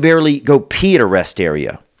 I can barely go pee at a rest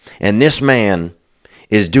area, and this man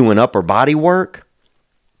is doing upper body work.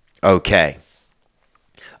 Okay.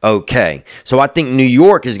 So I think New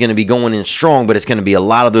York is going to be going in strong, but it's going to be a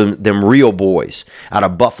lot of them real boys out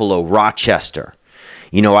of Buffalo, Rochester,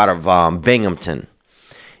 out of Binghamton.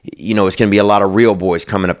 It's going to be a lot of real boys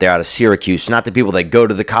coming up there out of Syracuse. Not the people that go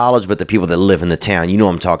to the college, but the people that live in the town. You know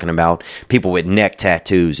what I'm talking about. People with neck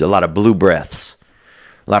tattoos, a lot of blue breaths,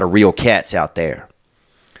 a lot of real cats out there.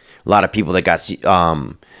 A lot of people that got,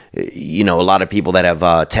 a lot of people that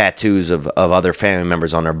have tattoos of other family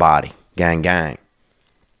members on their body. Gang.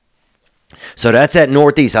 So that's at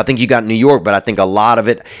Northeast. I think you got New York, but I think a lot of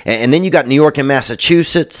it. And then you got New York and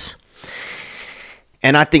Massachusetts.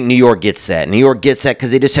 And I think New York gets that. New York gets that because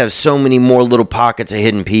they just have so many more little pockets of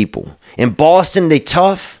hidden people. In Boston, they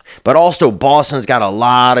tough, but also Boston's got a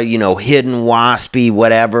lot of, hidden waspy,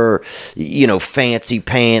 whatever, fancy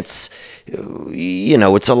pants.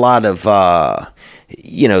 It's a lot of, the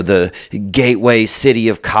gateway city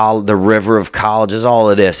of college, the river of colleges, all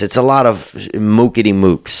of this. It's a lot of mookity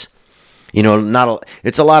mooks.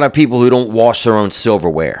 It's a lot of people who don't wash their own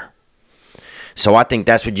silverware. So I think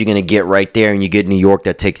that's what you're going to get right there, and you get New York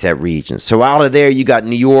that takes that region. So out of there, you got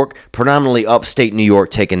New York, predominantly upstate New York,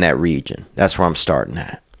 taking that region. That's where I'm starting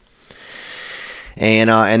at. And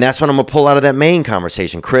that's what I'm going to pull out of that main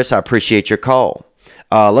conversation. Chris, I appreciate your call.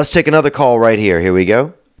 Let's take another call right here. Here we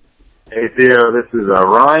go. Hey, Theo, this is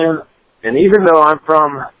Ryan. And even though I'm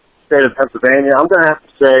from the state of Pennsylvania, I'm going to have to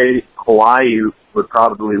say Hawaii would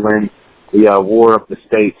probably win the war of the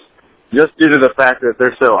states, just due to the fact that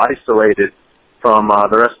they're so isolated from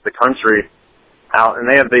the rest of the country out, and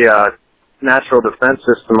they have the natural defense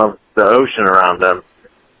system of the ocean around them.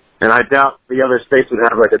 And I doubt the other states would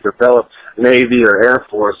have like a developed Navy or Air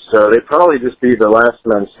Force, so they'd probably just be the last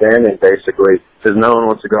men standing, basically, because no one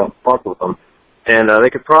wants to go and fuck with them. And they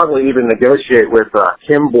could probably even negotiate with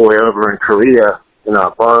Kim Boy over in Korea and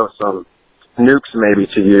borrow some nukes maybe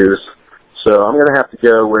to use. So I'm going to have to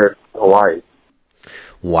go with Hawaii.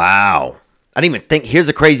 Wow. I didn't even think. Here's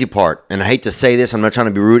the crazy part, and I hate to say this. I'm not trying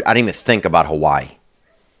to be rude. I didn't even think about Hawaii.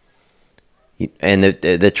 And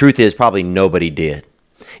the truth is probably nobody did.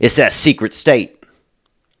 It's that secret state.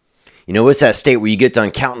 It's that state where you get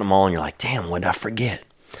done counting them all, and you're like, damn, what did I forget?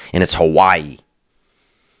 And it's Hawaii.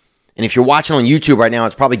 And if you're watching on YouTube right now,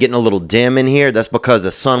 it's probably getting a little dim in here. That's because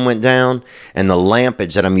the sun went down, and the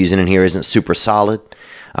lampage that I'm using in here isn't super solid.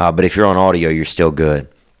 But if you're on audio, you're still good.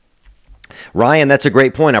 Ryan, that's a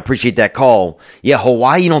great point. I appreciate that call. Yeah,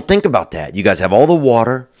 Hawaii, you don't think about that. You guys have all the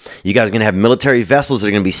water. You guys are going to have military vessels that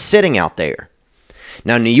are going to be sitting out there.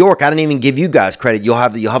 Now, New York, I didn't even give you guys credit. You'll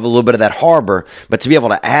have a little bit of that harbor, but to be able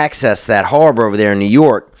to access that harbor over there in New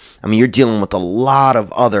York, I mean, you're dealing with a lot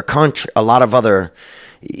of other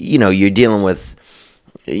you're dealing with,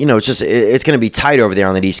 it's going to be tight over there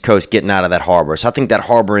on the East Coast getting out of that harbor. So I think that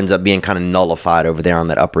harbor ends up being kind of nullified over there on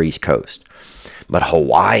that upper East Coast. But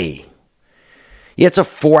Hawaii, yeah, it's a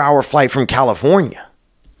 4-hour flight from California.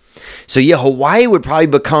 So yeah, Hawaii would probably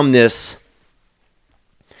become this,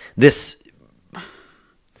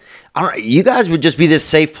 you guys would just be this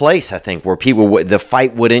safe place, I think, where the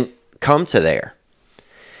fight wouldn't come to there.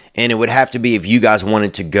 And it would have to be if you guys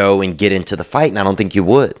wanted to go and get into the fight, and I don't think you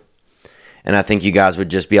would. And I think you guys would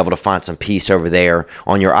just be able to find some peace over there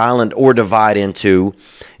on your island, or divide into,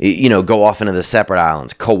 go off into the separate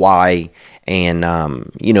islands, Kauai, and,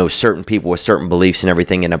 certain people with certain beliefs and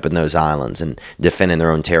everything end up in those islands and defending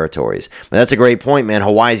their own territories. But that's a great point, man.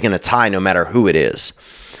 Hawaii's going to tie no matter who it is.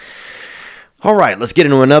 All right, let's get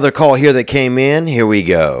into another call here that came in. Here we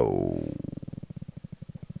go.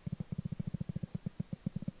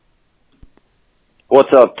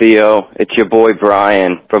 What's up, Theo? It's your boy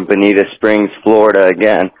Brian from Bonita Springs, Florida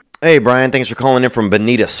again. Hey, Brian, thanks for calling in from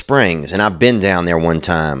Bonita Springs. And I've been down there one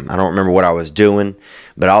time. I don't remember what I was doing,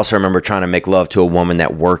 but I also remember trying to make love to a woman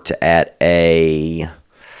that worked at what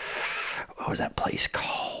was that place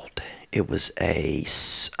called? It was a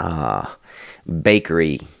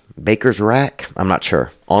bakery. Baker's Rack? I'm not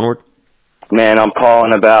sure. Onward. Man, I'm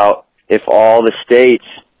calling about if all the states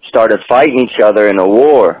started fighting each other in a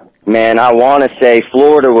war. Man, I want to say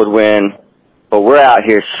Florida would win, but we're out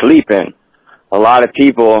here sleeping. A lot of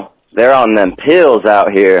people, they're on them pills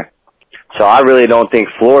out here. So I really don't think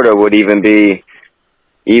Florida would even be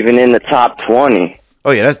in the top 20.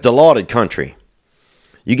 Oh, yeah, that's dilaudid country.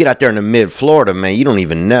 You get out there in the mid-Florida, man, you don't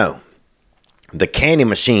even know. The candy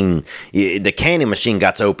machine got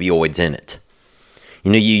opioids in it.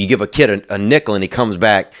 You know, you give a kid a nickel and he comes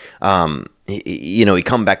back, he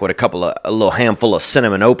come back with a little handful of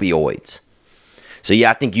cinnamon opioids. So,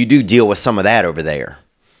 yeah, I think you do deal with some of that over there.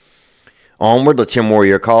 Onward, let's hear more of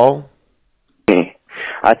your call.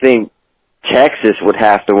 I think Texas would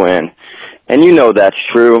have to win. And you know that's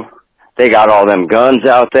true. They got all them guns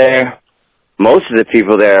out there. Most of the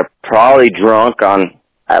people there are probably drunk on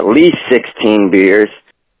at least 16 beers.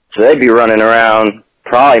 So they'd be running around,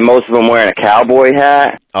 probably most of them wearing a cowboy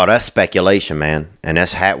hat. Oh, that's speculation, man. And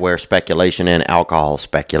that's hat wear speculation and alcohol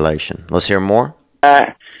speculation. Let's hear more.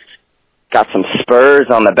 Got some spurs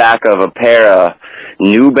on the back of a pair of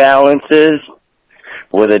New Balances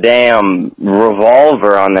with a damn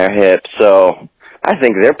revolver on their hip. So I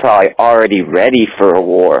think they're probably already ready for a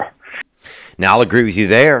war. Now, I'll agree with you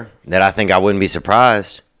there that I think I wouldn't be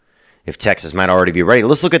surprised if Texas might already be ready.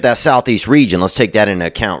 Let's look at that southeast region. Let's take that into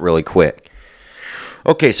account really quick.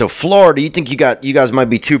 Okay, so Florida, you think you guys might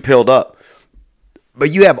be too pilled up.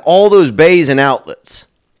 But you have all those bays and outlets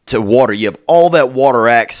to water. You have all that water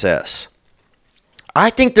access. I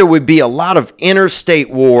think there would be a lot of interstate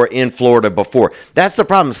war in Florida before. That's the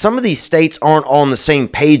problem. Some of these states aren't on the same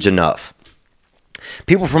page enough.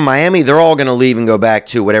 People from Miami, they're all going to leave and go back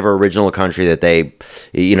to whatever original country that they,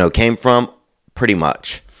 came from, pretty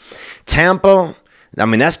much. Tampa, I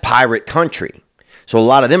mean, that's pirate country. So a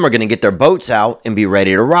lot of them are going to get their boats out and be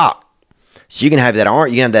ready to rock. So you can have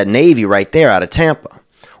that Navy right there out of Tampa.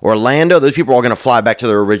 Orlando, those people are all going to fly back to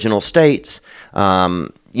their original states,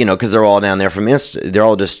 because they're all down there they're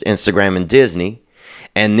all just Instagram and Disney.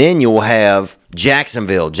 And then you'll have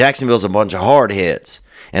Jacksonville. Jacksonville's a bunch of hardheads.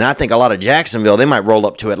 And I think a lot of Jacksonville, they might roll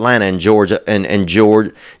up to Atlanta and Georgia and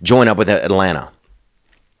join up with Atlanta.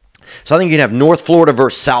 So I think you'd have North Florida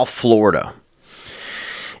versus South Florida.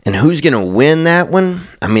 And who's going to win that one?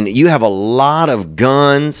 I mean, you have a lot of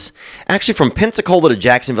guns. Actually, from Pensacola to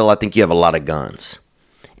Jacksonville, I think you have a lot of guns.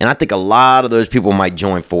 And I think a lot of those people might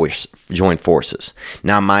join forces.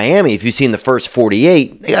 Now, Miami, if you've seen the first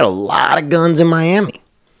 48, they got a lot of guns in Miami.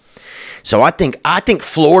 So I think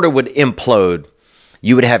Florida would implode.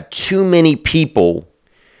 You would have too many people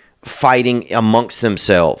fighting amongst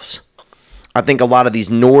themselves. I think a lot of these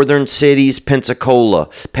northern cities, Pensacola,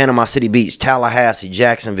 Panama City Beach, Tallahassee,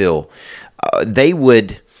 Jacksonville, they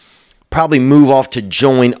would probably move off to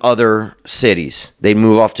join other cities. They'd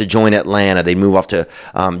move off to join Atlanta. They'd move off to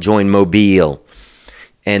join Mobile.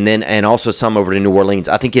 And also some over to New Orleans.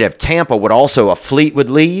 I think you'd have Tampa a fleet would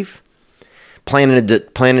leave, planning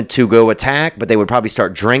to go attack, but they would probably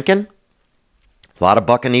start drinking. A lot of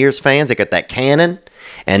Buccaneers fans, they got that cannon.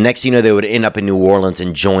 And next thing you know, they would end up in New Orleans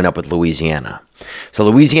and join up with Louisiana. So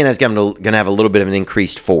Louisiana is going to have a little bit of an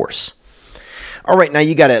increased force. All right, now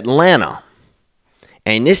you got Atlanta.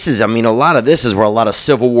 And a lot of this is where a lot of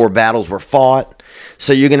Civil War battles were fought.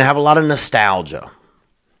 So you're going to have a lot of nostalgia.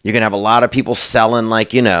 You're going to have a lot of people selling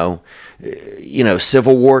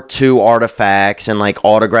Civil War II artifacts and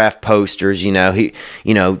autograph posters.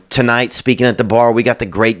 Tonight speaking at the bar, we got the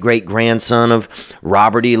great-great-grandson of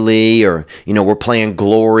Robert E. Lee, or, we're playing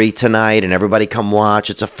Glory tonight and everybody come watch.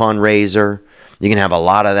 It's a fundraiser. You can have a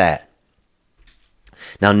lot of that.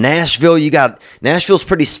 Now, Nashville's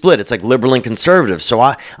pretty split. It's like liberal and conservative. So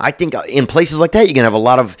I think in places like that, you can have a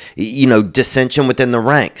lot of, dissension within the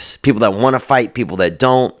ranks. People that want to fight, people that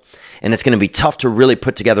don't. And it's going to be tough to really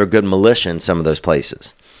put together a good militia in some of those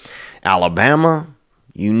places. Alabama,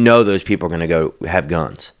 those people are going to go have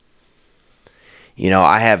guns.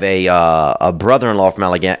 I have a brother-in-law from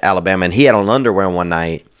Alabama, and he had on underwear one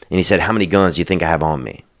night, and he said, "How many guns do you think I have on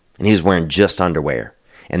me?" And he was wearing just underwear.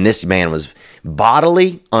 And this man was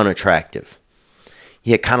bodily unattractive.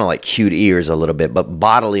 He had kind of cute ears a little bit, but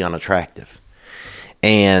bodily unattractive.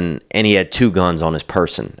 And he had 2 guns on his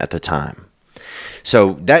person at the time.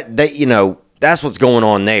 So that's what's going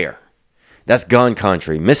on there. That's gun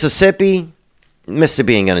country. Mississippi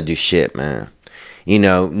ain't gonna do shit, man.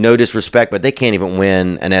 No disrespect, but they can't even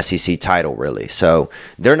win an SEC title, really. So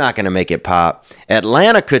they're not gonna make it pop.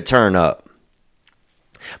 Atlanta could turn up.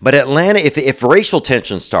 But Atlanta, if racial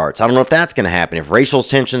tension starts, I don't know if that's going to happen. If racial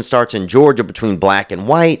tension starts in Georgia between black and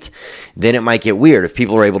white, then it might get weird. If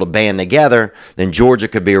people are able to band together, then Georgia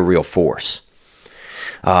could be a real force.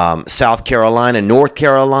 South Carolina, North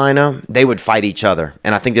Carolina, they would fight each other.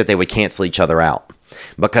 And I think that they would cancel each other out.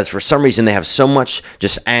 Because for some reason they have so much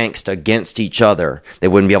just angst against each other, they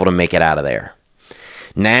wouldn't be able to make it out of there.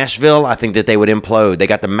 Nashville, I think that they would implode. They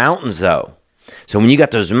got the mountains, though. So when you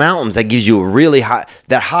got those mountains, that gives you a really high,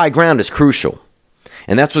 that high ground is crucial.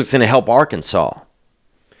 And that's what's going to help Arkansas.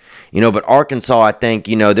 But Arkansas, I think,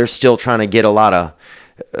 they're still trying to get a lot of,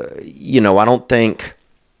 I don't think,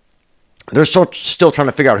 they're still trying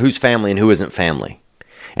to figure out who's family and who isn't family.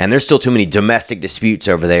 And there's still too many domestic disputes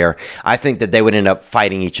over there. I think that they would end up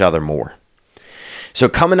fighting each other more. So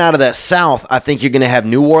coming out of that South, I think you're going to have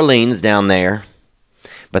New Orleans down there.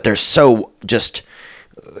 But they're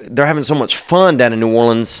having so much fun down in New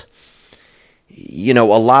Orleans. A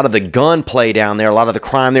lot of the gunplay down there, a lot of the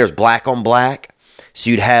crime there is black on black. So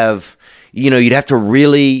you'd have to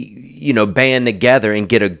really, band together and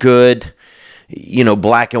get a good,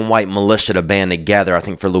 black and white militia to band together, I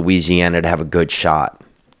think, for Louisiana to have a good shot.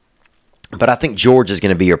 But I think Georgia is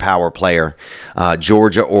going to be your power player,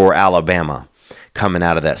 Georgia or Alabama, coming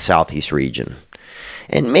out of that southeast region.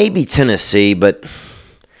 And maybe Tennessee, but,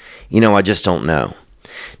 I just don't know.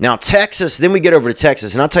 Now, Texas, then we get over to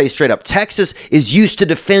Texas, and I'll tell you straight up, Texas is used to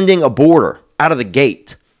defending a border out of the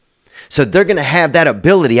gate. So they're going to have that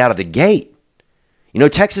ability out of the gate.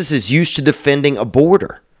 Texas is used to defending a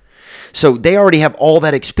border. So they already have all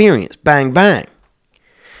that experience. Bang, bang.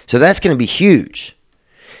 So that's going to be huge.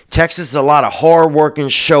 Texas is a lot of hard-working,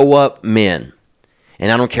 show-up men.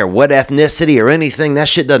 And I don't care what ethnicity or anything, that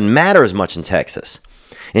shit doesn't matter as much in Texas.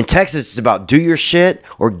 In Texas, it's about do your shit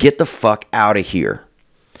or get the fuck out of here.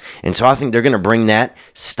 And so I think they're going to bring that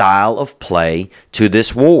style of play to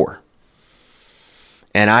this war.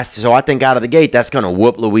 And I think out of the gate, that's going to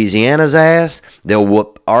whoop Louisiana's ass. They'll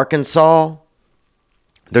whoop Arkansas.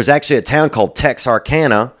 There's actually a town called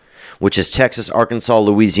Texarkana, which is Texas, Arkansas,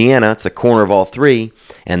 Louisiana. It's the corner of all three.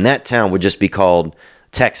 And that town would just be called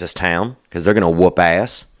Texas Town because they're going to whoop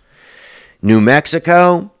ass. New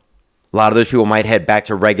Mexico, a lot of those people might head back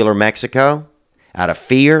to regular Mexico out of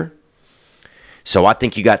fear. So I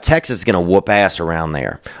think you got Texas going to whoop ass around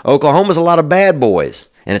there. Oklahoma's a lot of bad boys.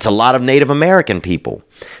 And it's a lot of Native American people.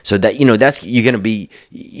 So that, that's, you're going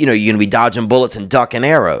to be dodging bullets and ducking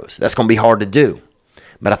arrows. That's going to be hard to do.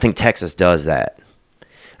 But I think Texas does that.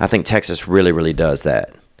 I think Texas really, really does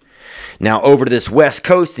that. Now, over to this West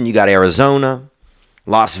Coast, and you got Arizona,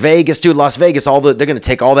 Las Vegas. Dude, Las Vegas, they're going to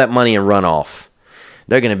take all that money and run off.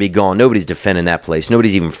 They're going to be gone. Nobody's defending that place.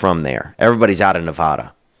 Nobody's even from there. Everybody's out of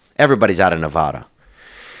Nevada.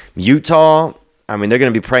 Utah, they're going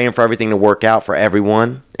to be praying for everything to work out for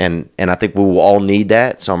everyone. And I think we will all need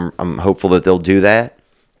that. So I'm hopeful that they'll do that.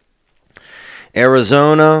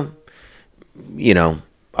 Arizona,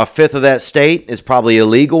 a fifth of that state is probably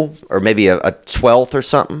illegal, or maybe a 12th or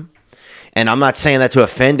something. And I'm not saying that to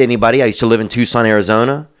offend anybody. I used to live in Tucson,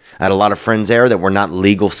 Arizona. I had a lot of friends there that were not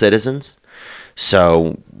legal citizens.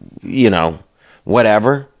 So,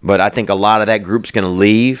 whatever. But I think a lot of that group's going to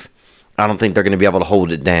leave. I don't think they're going to be able to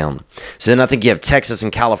hold it down. So then I think you have Texas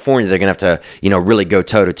and California. They're going to have to, really go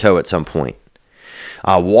toe-to-toe at some point.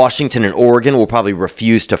 Washington and Oregon will probably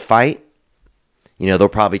refuse to fight. They'll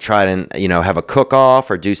probably try to, have a cook-off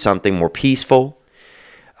or do something more peaceful.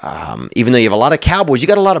 Even though you have a lot of cowboys, you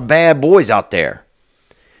got a lot of bad boys out there.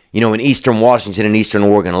 In eastern Washington and eastern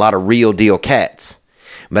Oregon, a lot of real deal cats.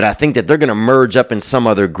 But I think that they're going to merge up in some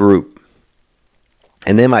other group.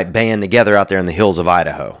 And they might band together out there in the hills of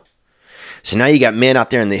Idaho. So now you got men out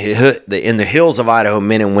there in the hills of Idaho,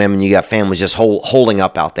 men and women. You got families just holding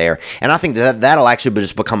up out there. And I think that'll actually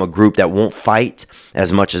just become a group that won't fight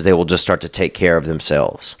as much as they will just start to take care of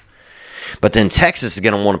themselves. But then Texas is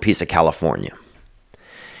going to want a piece of California.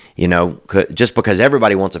 Just because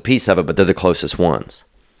everybody wants a piece of it, but they're the closest ones.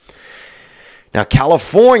 Now,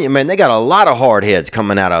 California, man, they got a lot of hard heads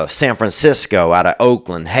coming out of San Francisco, out of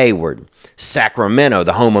Oakland, Hayward, Sacramento,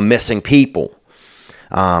 the home of missing people.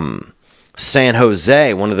 San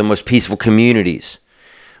Jose, one of the most peaceful communities.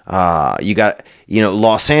 You got,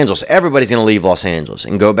 Los Angeles. Everybody's going to leave Los Angeles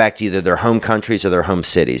and go back to either their home countries or their home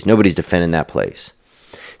cities. Nobody's defending that place.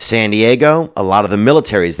 San Diego, a lot of the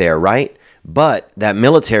military is there, right? But that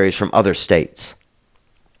military is from other states.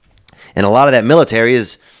 And a lot of that military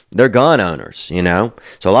is, they're gun owners,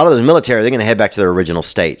 So a lot of those military, they're going to head back to their original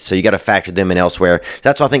states. So you got to factor them in elsewhere.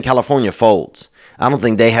 That's why I think California folds. I don't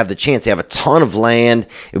think they have the chance. They have a ton of land.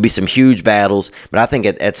 It would be some huge battles. But I think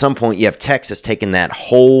at some point you have Texas taking that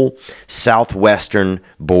whole southwestern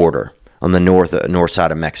border on the north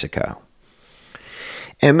side of Mexico.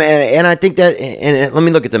 And man, and I think that, and let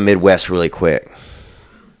me look at the Midwest really quick.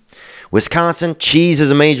 Wisconsin, cheese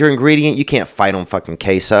is a major ingredient. You can't fight on fucking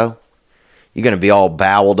queso. You're going to be all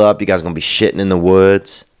boweled up. You guys are going to be shitting in the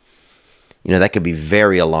woods. You know, that could be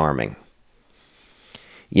very alarming.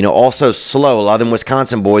 You know, also slow. A lot of them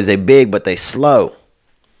Wisconsin boys, they big, but they slow.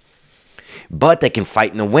 But they can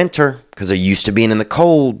fight in the winter because they're used to being in the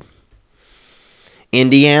cold.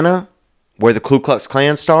 Indiana, where the Ku Klux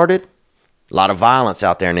Klan started, a lot of violence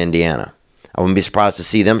out there in Indiana. I wouldn't be surprised to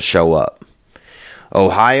see them show up.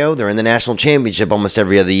 Ohio, they're in the national championship almost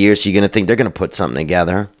every other year, so you're going to think they're going to put something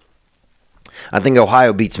together. I think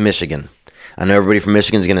Ohio beats Michigan. I know everybody from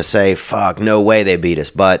Michigan is going to say, fuck, no way they beat us.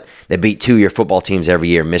 But they beat 2 of your football teams every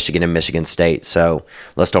year, Michigan and Michigan State. So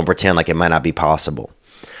let's don't pretend like it might not be possible.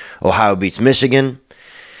 Ohio beats Michigan.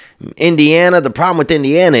 Indiana, the problem with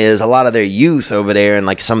Indiana is a lot of their youth over there and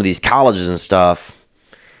like some of these colleges and stuff,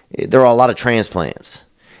 there are a lot of transplants.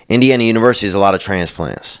 Indiana University is a lot of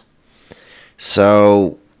transplants.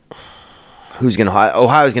 So who's going to...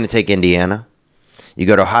 Ohio's going to take Indiana. You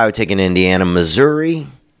go to Ohio taking Indiana. Missouri...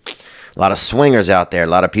 A lot of swingers out there. A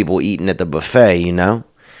lot of people eating at the buffet, you know.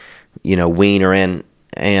 You know, wiener and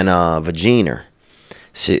vagina.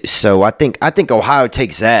 So I think Ohio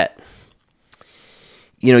takes that.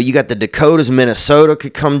 You know, you got the Dakotas, Minnesota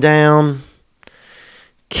could come down.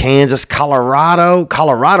 Kansas, Colorado.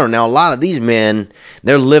 Now, a lot of these men,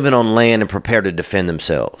 they're living on land and prepared to defend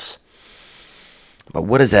themselves. But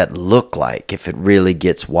what does that look like if it really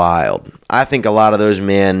gets wild? I think a lot of those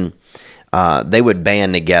men... they would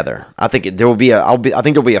band together. I think there will be I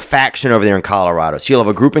think there'll be a faction over there in Colorado. So you'll have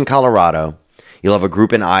a group in Colorado. You'll have a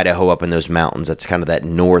group in Idaho up in those mountains. That's kind of that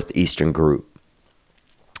northeastern group.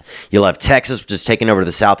 You'll have Texas, which is taking over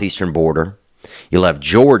the southeastern border. You'll have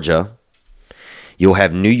Georgia. You'll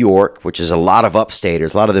have New York, which is a lot of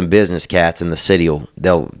upstaters, a lot of them business cats in the city.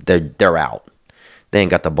 They're out. They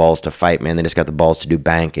ain't got the balls to fight, man. They just got the balls to do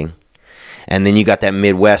banking. And then you got that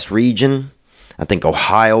Midwest region. I think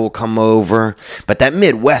Ohio will come over. But that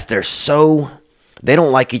Midwest, they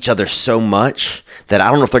don't like each other so much that I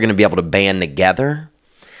don't know if they're going to be able to band together.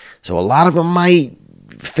 So a lot of them might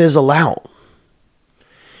fizzle out.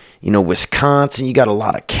 You know, Wisconsin, you got a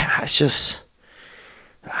lot of cats just...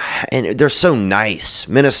 And they're so nice.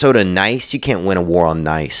 Minnesota, nice. You can't win a war on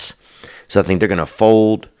nice. So I think they're going to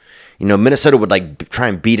fold. You know, Minnesota would like try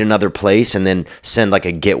and beat another place and then send like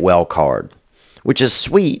a get well card, which is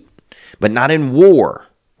sweet. But not in war.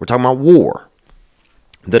 We're talking about war.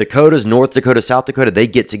 The Dakotas, North Dakota, South Dakota, they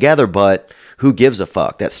get together, but who gives a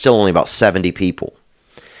fuck? That's still only about 70 people.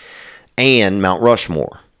 And Mount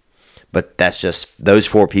Rushmore. But that's just, those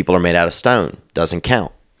 4 people are made out of stone. Doesn't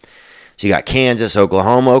count. So you got Kansas,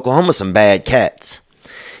 Oklahoma. Oklahoma's some bad cats.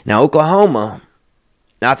 Now, Oklahoma,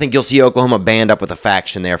 I think you'll see Oklahoma band up with a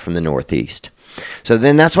faction there from the Northeast. So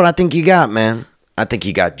then that's what I think you got, man. I think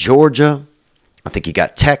you got Georgia. I think you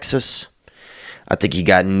got Texas. I think you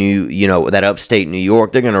got that upstate New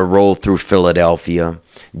York. They're going to roll through Philadelphia.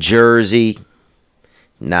 Jersey.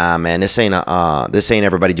 Nah, man, this ain't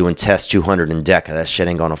everybody doing Test 200 in DECA. That shit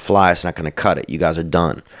ain't going to fly. It's not going to cut it. You guys are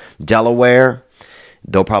done. Delaware,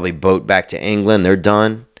 they'll probably boat back to England. They're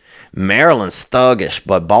done. Maryland's thuggish,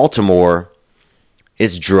 but Baltimore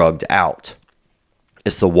is drugged out.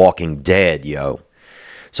 It's the Walking Dead, yo.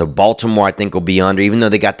 So Baltimore, I think, will be under, even though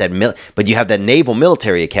they got that, but you have that Naval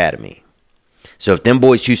Military Academy. So if them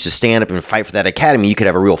boys choose to stand up and fight for that academy, you could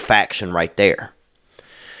have a real faction right there.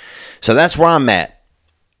 So that's where I'm at.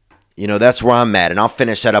 You know, that's where I'm at. And I'll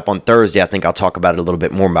finish that up on Thursday. I think I'll talk about it a little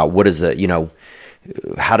bit more about what is the,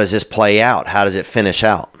 how does this play out? How does it finish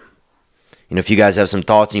out? You know, if you guys have some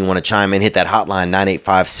thoughts and you want to chime in, hit that hotline,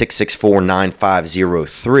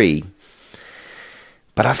 985-664-9503.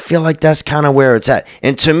 But I feel like that's kind of where it's at.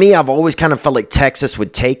 And to me, I've always kind of felt like Texas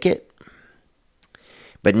would take it.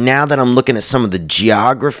 But now that I'm looking at some of the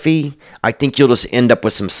geography, I think you'll just end up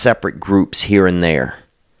with some separate groups here and there.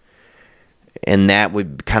 And that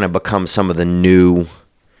would kind of become some of the new,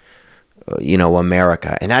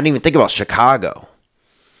 America. And I didn't even think about Chicago.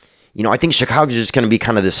 You know, I think Chicago's just going to be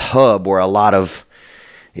kind of this hub where a lot of,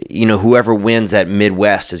 whoever wins that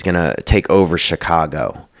Midwest is going to take over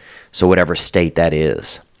Chicago. So whatever state that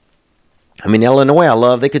is. I mean,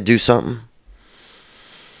 Illinois, they could do something.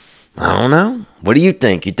 I don't know. What do you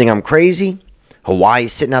think? You think I'm crazy? Hawaii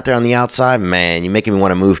sitting out there on the outside? Man, you're making me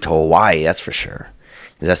want to move to Hawaii, that's for sure.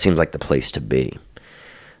 That seems like the place to be.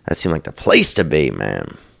 That seemed like the place to be,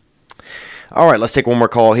 man. All right, let's take one more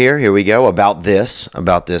call here. Here we go about this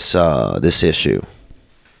issue.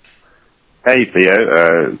 Hey,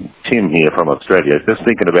 Theo. Tim here from Australia. Just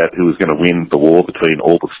thinking about who was going to win the war between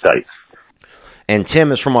all the states. And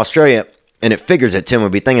Tim is from Australia, and it figures that Tim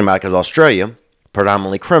would be thinking about it because Australia,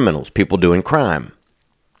 predominantly criminals, people doing crime,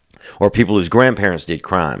 or people whose grandparents did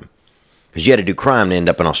crime. Because you had to do crime to end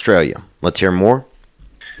up in Australia. Let's hear more.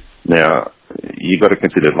 Now, you got to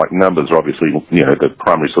consider, like, numbers are obviously, you know, the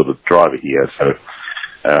primary sort of driver here, so,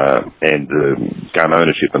 and gun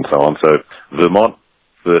ownership and so on. So, Vermont,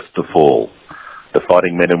 first to fall. The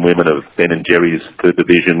fighting men and women of Ben and Jerry's 3rd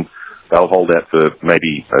Division, they'll hold out for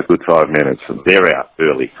maybe a good 5 minutes. They're out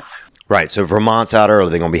early. Right, so Vermont's out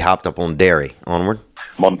early. They're going to be hopped up on dairy. Onward.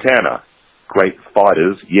 Montana, great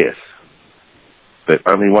fighters, yes. But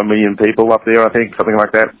only 1 million people up there, I think, something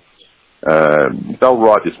like that. They'll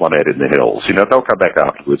ride this one out in the hills. You know, they'll come back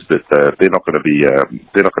afterwards, but they're not going to be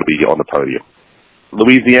on the podium.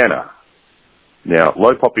 Louisiana, now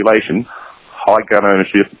low population, high gun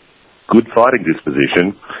ownership, good fighting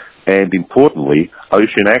disposition, and importantly,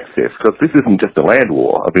 ocean access. Because this isn't just a land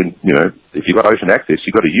war. I mean, you know, if you've got ocean access,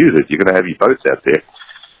 you've got to use it. You're going to have your boats out there.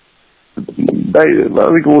 I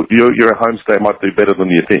think your home state might do better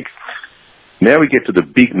than you think. Now we get to the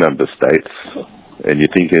big number states, and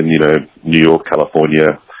you're thinking, you know, New York,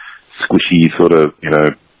 California, squishy sort of, you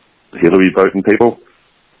know, Hillary voting people.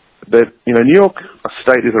 But, you know, New York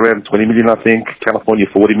state is around 20 million, I think, California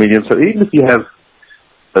 40 million. So even if you have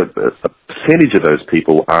a percentage of those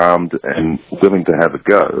people armed and willing to have a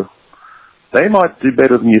go, they might do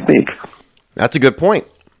better than you think. That's a good point.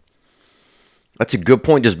 That's a good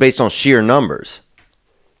point just based on sheer numbers.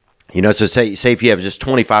 You know, so say if you have just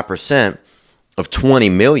 25% of 20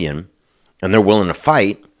 million and they're willing to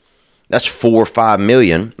fight, that's 4 or 5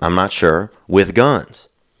 million, I'm not sure, with guns.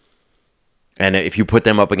 And if you put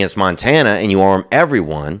them up against Montana and you arm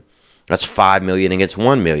everyone, that's 5 million against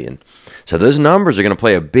 1 million. So those numbers are going to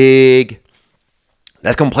play a big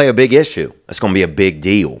issue. That's going to be a big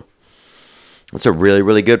deal. That's a really,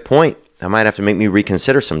 really good point. That might have to make me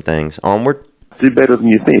reconsider some things. Onward. Do better than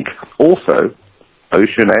you think. Also,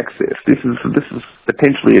 ocean access. This is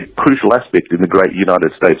potentially a crucial aspect in the great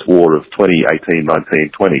United States War of 2018,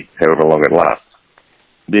 19, 20, however long it lasts.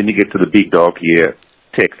 Then you get to the big dog here,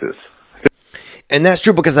 Texas. And that's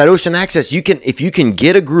true because that ocean access, if you can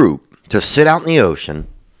get a group to sit out in the ocean,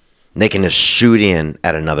 they can just shoot in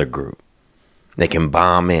at another group. They can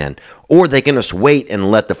bomb in, or they can just wait and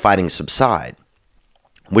let the fighting subside,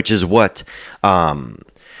 which is what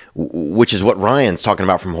Ryan's talking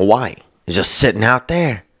about from Hawaii. Is just sitting out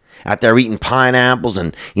there eating pineapples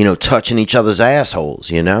and, you know, touching each other's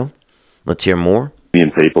assholes, you know? Let's hear more.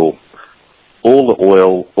 People, all the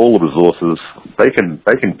oil, all the resources, they can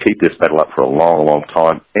keep this battle up for a long, long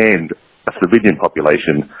time, and a civilian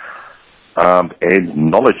population armed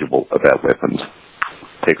and knowledgeable about weapons.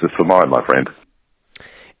 Texas for mine, my friend.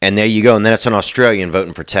 And there you go. And then it's an Australian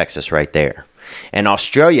voting for Texas right there. And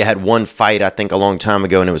Australia had one fight, I think, a long time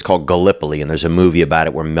ago, and it was called Gallipoli. And there's a movie about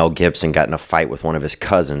it where Mel Gibson got in a fight with one of his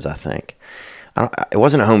cousins, I think. It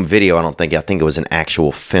wasn't a home video, I don't think. I think it was an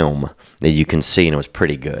actual film that you can see, and it was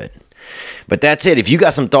pretty good. But that's it. If you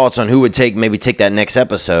got some thoughts on who would maybe take that next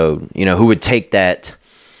episode, you know, who would take that,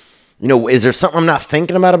 you know, is there something I'm not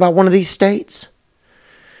thinking about one of these states?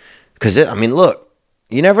 Because, I mean, look,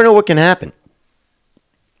 you never know what can happen.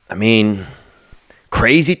 I mean,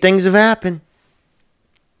 crazy things have happened.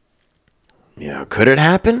 Yeah, could it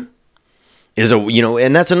happen?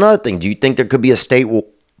 And that's another thing. Do you think there could be a state war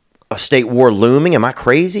looming? Am I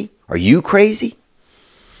crazy? Are you crazy?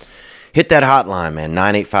 Hit that hotline, man,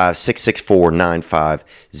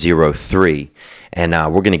 985-664-9503. And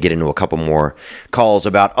we're going to get into a couple more calls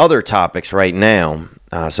about other topics right now.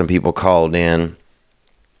 Some people called in.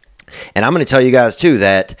 And I'm going to tell you guys, too,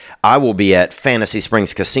 that I will be at Fantasy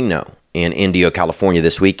Springs Casino in Indio, California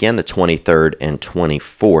this weekend, the 23rd and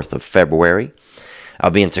 24th of February.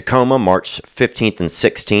 I'll be in Tacoma, March 15th and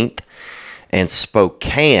 16th, and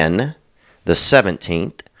Spokane, the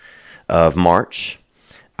 17th of March.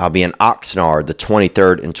 I'll be in Oxnard, the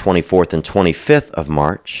 23rd and 24th and 25th of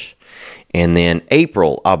March. And then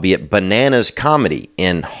April, I'll be at Bananas Comedy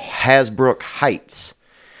in Hasbrook Heights,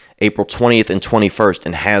 April 20th and 21st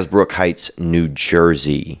in Hasbrook Heights, New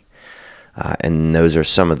Jersey. And those are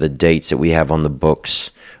some of the dates that we have on the books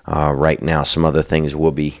right now. Some other things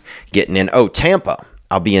we'll be getting in. Oh, Tampa.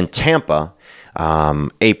 I'll be in Tampa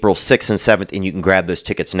April 6th and 7th, and you can grab those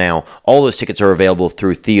tickets now. All those tickets are available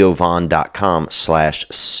through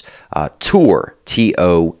theovon.com/tour,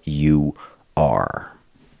 T-O-U-R.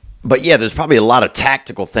 But yeah, there's probably a lot of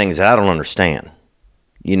tactical things that I don't understand.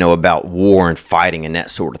 about war and fighting and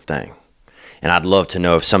that sort of thing. And I'd love to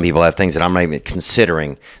know if some people have things that I'm not even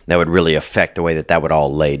considering that would really affect the way that would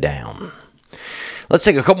all lay down. Let's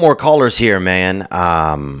take a couple more callers here, man.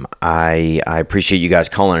 I appreciate you guys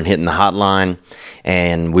calling and hitting the hotline.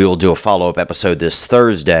 And we will do a follow-up episode this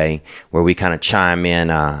Thursday where we kind of chime in,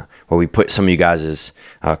 where we put some of you guys'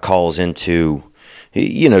 calls into,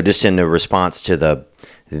 just in the response to the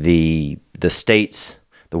states,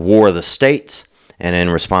 the war of the states, and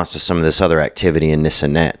in response to some of this other activity and this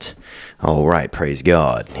and that. All right, praise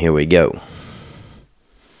God. Here we go.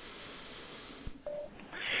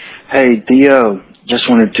 Hey, Theo, just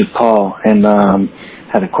wanted to call and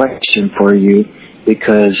had a question for you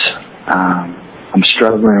because I'm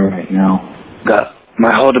struggling right now.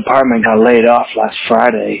 My whole department got laid off last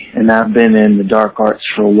Friday, and I've been in the dark arts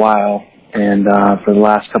for a while, and for the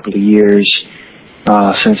last couple of years,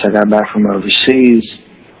 since I got back from overseas,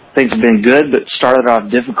 things have been good, but started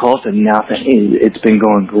off difficult, and now it's been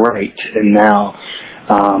going great. And now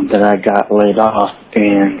that I got laid off,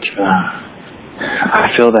 and I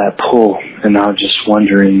feel that pull, and I'm just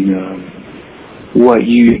wondering what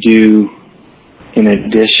you do in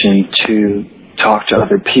addition to talk to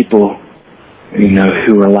other people,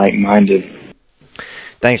 who are like-minded.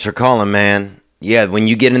 Thanks for calling, man. Yeah, when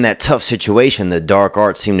you get in that tough situation, the dark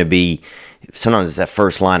arts seem to be, sometimes it's that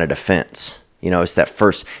first line of defense. It's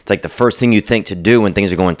like the first thing you think to do when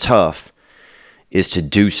things are going tough is to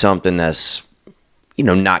do something that's,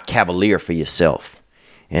 not cavalier for yourself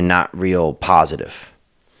and not real positive.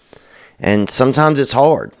 And sometimes it's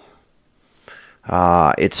hard.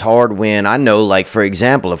 It's hard when I know, like, for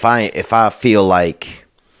example, if I feel like,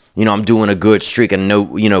 I'm doing a good streak and no,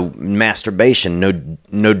 masturbation, no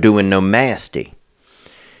doing no masty,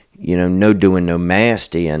 no doing no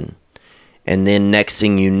masty. And then next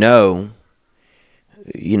thing you know,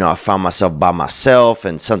 I find myself by myself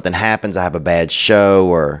and something happens. I have a bad show,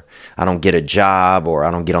 or I don't get a job, or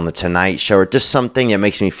I don't get on the Tonight Show, or just something that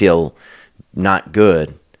makes me feel not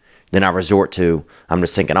good. Then I resort to, I'm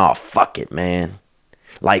just thinking, oh, fuck it, man.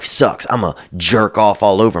 Life sucks. I'm a jerk off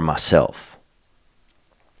all over myself.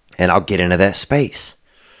 And I'll get into that space.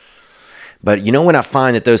 But when I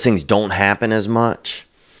find that those things don't happen as much,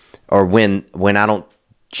 or when I don't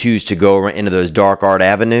choose to go into those dark art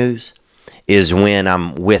avenues, is when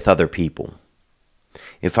I'm with other people.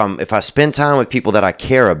 If I spend time with people that I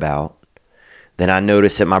care about, then I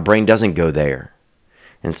notice that my brain doesn't go there.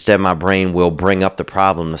 Instead, my brain will bring up the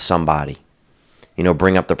problem to somebody.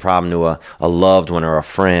 Bring up the problem to a loved one or a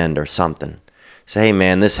friend or something. Say, hey,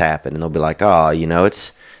 man, this happened. And they'll be like, oh,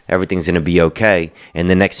 everything's going to be okay. And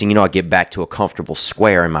the next thing you know, I get back to a comfortable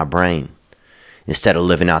square in my brain instead of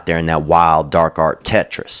living out there in that wild, dark art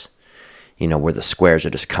Tetris, where the squares are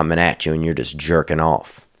just coming at you and you're just jerking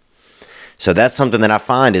off. So that's something that I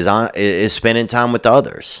find is spending time with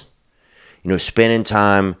others. Spending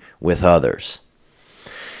time with others.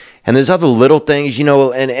 And there's other little things,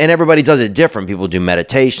 and everybody does it different. People do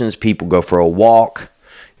meditations. People go for a walk.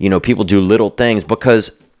 People do little things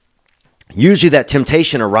because usually that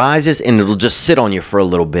temptation arises and it'll just sit on you for a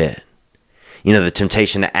little bit. The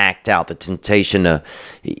temptation to act out, the temptation to,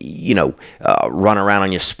 run around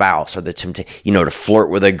on your spouse, or the temptation, to flirt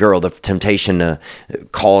with a girl, the temptation to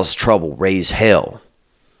cause trouble, raise hell.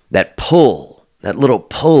 That pull, that little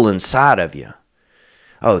pull inside of you.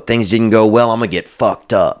 Oh, things didn't go well, I'm going to get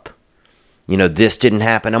fucked up. This didn't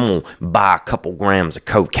happen, I'm going to buy a couple grams of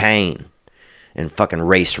cocaine and fucking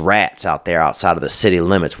race rats out there outside of the city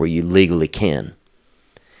limits where you legally can.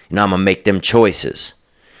 I'm going to make them choices.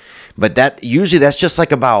 But that's just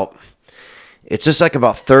like about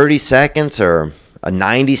 30 seconds or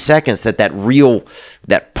 90 seconds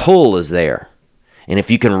that pull is there. And if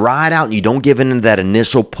you can ride out and you don't give in to that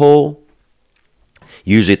initial pull,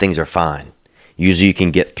 usually things are fine. Usually you can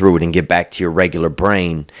get through it and get back to your regular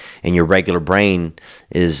brain. And your regular brain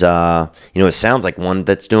is, it sounds like one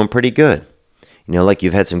that's doing pretty good. Like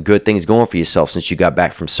you've had some good things going for yourself since you got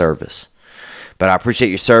back from service. But I appreciate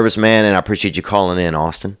your service, man, and I appreciate you calling in,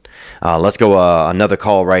 Austin. Let's go another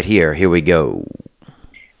call right here. Here we go.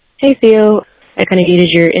 Hey, Theo. I kind of needed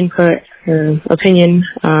your input or opinion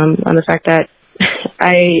on the fact that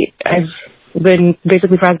I've been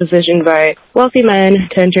basically propositioned by wealthy men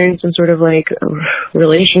to enter in some sort of like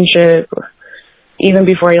relationship. Even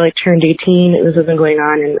before I turned 18, this has been going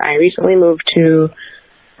on, and I recently moved to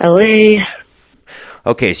LA.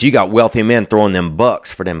 Okay, so you got wealthy men throwing them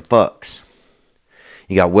bucks for them fucks.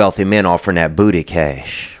 You got wealthy men offering that booty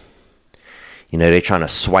cash. They're trying to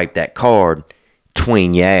swipe that card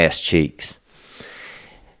between your ass cheeks.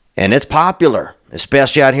 And it's popular,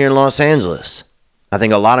 especially out here in Los Angeles. I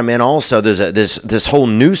think a lot of men also, there's this whole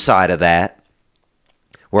new side of that,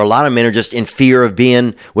 where a lot of men are just in fear of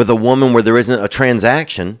being with a woman where there isn't a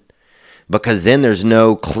transaction, because then there's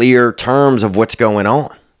no clear terms of what's going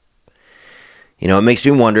on. You know, it makes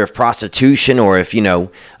me wonder if prostitution, or if, you know,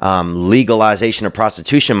 legalization of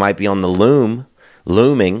prostitution might be on the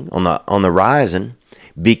looming on the rising,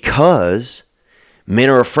 because men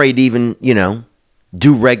are afraid to even, you know,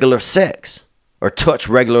 do regular sex or touch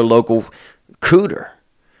regular local cooter.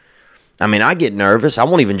 I mean, I get nervous. I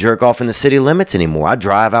won't even jerk off in the city limits anymore. I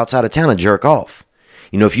drive outside of town and jerk off.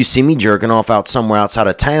 You know, if you see me jerking off out somewhere outside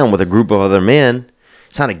of town with a group of other men,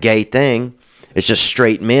 it's not a gay thing. It's just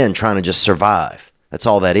straight men trying to just survive. That's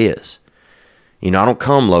all that is. You know, I don't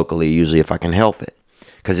come locally usually if I can help it,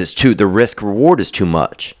 because the risk reward is too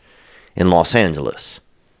much in Los Angeles.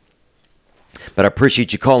 But I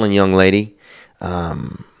appreciate you calling, young lady.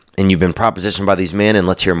 And you've been propositioned by these men, and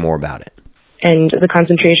let's hear more about it. And the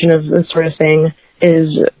concentration of this sort of thing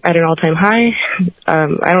is at an all-time high. I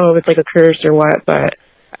don't know if it's like a curse or what, but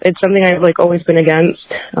it's something I've like always been against,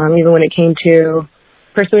 even when it came to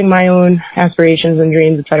pursuing my own aspirations and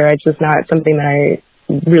dreams, etc. It's just not something that I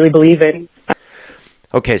really believe in.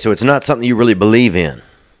 Okay, so it's not something you really believe in,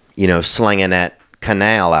 you know, slinging that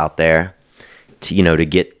canal out there to, you know, to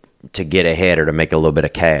get ahead or to make a little bit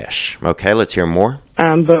of cash. Okay, let's hear more.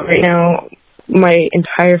 But right now, my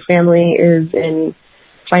entire family is in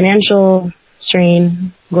financial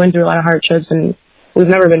strain, going through a lot of hardships, and we've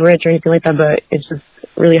never been rich or anything like that, but it's just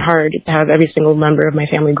really hard to have every single member of my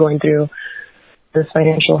family going through this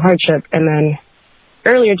financial hardship. And then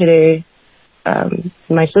earlier today,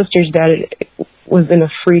 my sister's dad was in a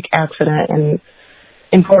freak accident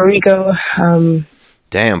in Puerto Rico.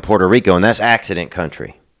 Damn, Puerto Rico, and that's accident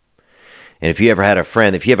country. And if you have a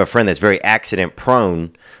friend that's very accident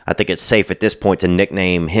prone, I think it's safe at this point to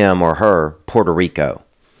nickname him or her Puerto Rico,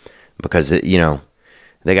 because you know,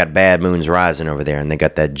 they got bad moons rising over there, and they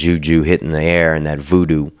got that juju hitting the air and that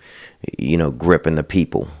voodoo, you know, gripping the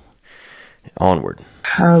people onward.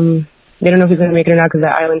 They don't know if he's going to make it or not, because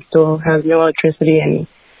that island still has no electricity, and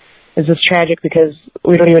it's just tragic because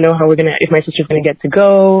we don't even know how if my sister's going to get to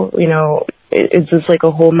go. You know, it's just like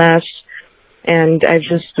a whole mess. And I've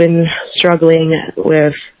just been struggling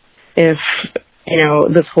with if, you know,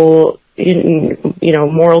 this whole, you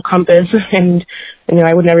know, moral compass, and, you know,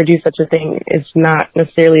 I would never do such a thing. It's not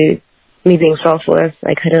necessarily me being selfless.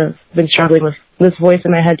 I could have been struggling with this voice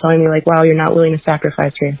in my head telling me, like, wow, you're not willing to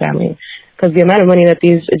sacrifice for your family. Because the amount of money that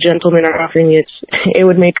these gentlemen are offering me, it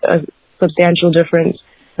would make a substantial difference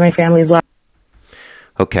in my family's life.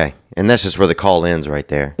 Okay, and that's just where the call ends right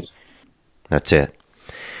there. That's it.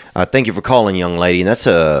 Thank you for calling, young lady. And that's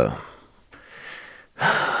a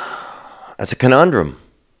conundrum.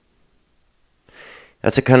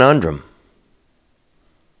 That's a conundrum.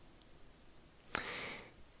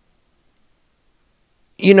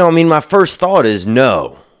 You know, I mean, my first thought is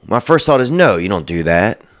no. My first thought is no, you don't do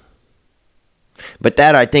that. But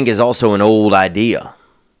that, I think, is also an old idea.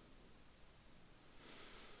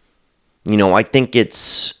 You know, I think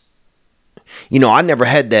it's, you know, I never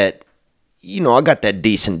had that. You know, I got that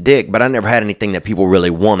decent dick, but I never had anything that people really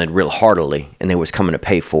wanted real heartily, and they was coming to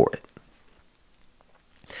pay for it.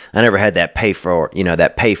 I never had that pay for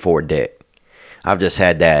dick. I've just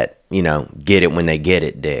had that, you know, get it when they get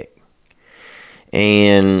it dick.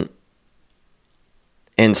 And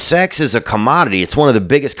sex is a commodity. It's one of the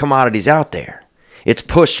biggest commodities out there. It's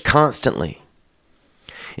pushed constantly.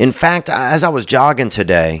 In fact, as I was jogging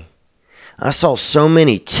today, I saw so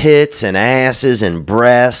many tits and asses and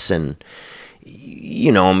breasts, and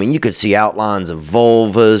you know, I mean, you could see outlines of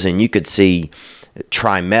vulvas, and you could see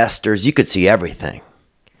trimesters, you could see everything.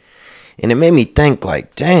 And it made me think,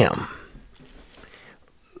 like, damn,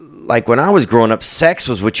 like when I was growing up, sex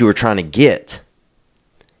was what you were trying to get.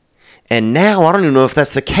 And now I don't even know if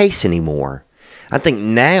that's the case anymore. I think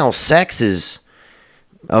now sex is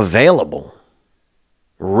available,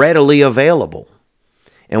 readily available.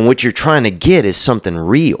 And what you're trying to get is something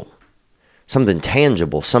real, something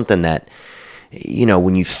tangible, something that, you know,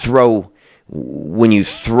 when you throw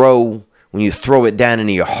it down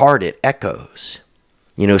into your heart, it echoes.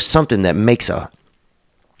 You know, something that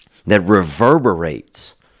that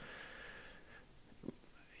reverberates.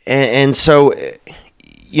 And so,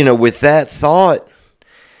 you know, with that thought,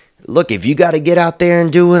 look, if you got to get out there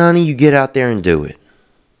and do it, honey, you get out there and do it.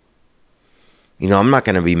 You know, I'm not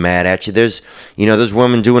going to be mad at you. There's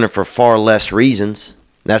women doing it for far less reasons.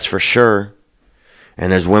 That's for sure.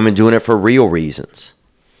 And there's women doing it for real reasons.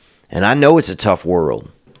 And I know it's a tough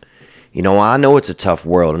world. You know, I know it's a tough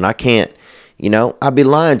world. And I can't, You know, I'd be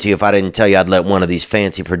lying to you if I didn't tell you I'd let one of these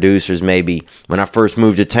fancy producers, maybe when I first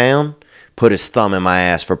moved to town, put his thumb in my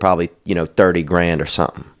ass for probably, 30 grand or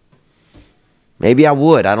something. Maybe I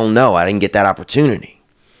would. I don't know. I didn't get that opportunity.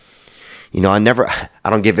 I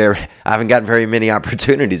haven't gotten very many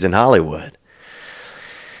opportunities in Hollywood.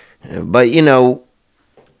 But,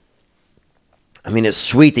 it's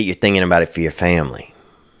sweet that you're thinking about it for your family.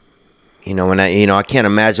 And I can't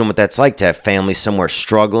imagine what that's like to have family somewhere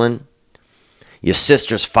struggling. Your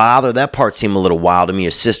sister's father, that part seemed a little wild to me.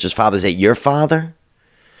 Your sister's father, is that your father?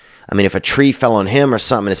 If a tree fell on him or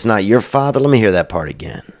something, it's not your father. Let me hear that part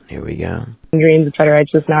again. Here we go. Dreams, etc.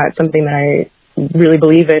 It's just not something that I really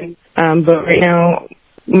believe in. But right now,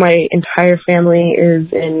 my entire family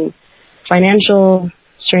is in financial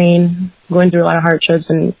strain, going through a lot of hardships,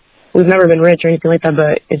 and we've never been rich or anything like that,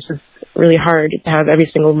 but it's just really hard to have every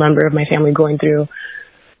single member of my family going through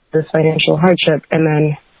this financial hardship. And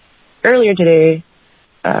then earlier today,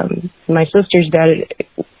 my sister's dad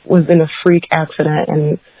was in a freak accident,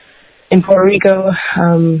 and in Puerto Rico,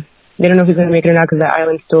 they don't know if he's going to make it or not because the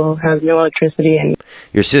island still has no electricity. And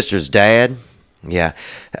your sister's dad? Yeah.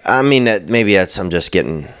 Maybe I'm just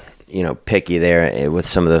getting, picky there with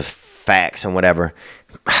some of the facts and whatever.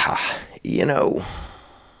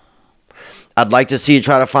 I'd like to see you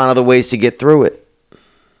try to find other ways to get through it.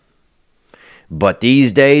 But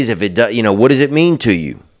these days, if it does, what does it mean to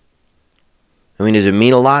you? Does it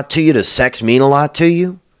mean a lot to you? Does sex mean a lot to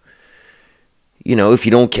you? If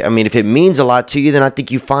you don't, if it means a lot to you, then I think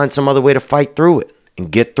you find some other way to fight through it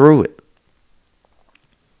and get through it.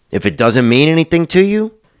 If it doesn't mean anything to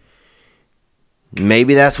you,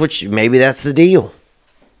 maybe that's the deal.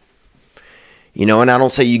 And I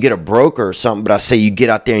don't say you get a broker or something, but I say you get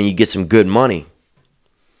out there and you get some good money.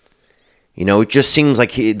 It just seems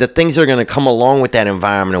like the things that are going to come along with that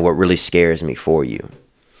environment are what really scares me for you.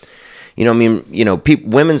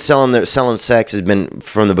 Women selling sex has been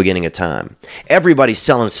from the beginning of time. Everybody's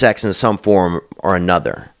selling sex in some form or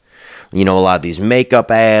another. A lot of these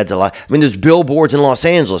makeup ads, there's billboards in Los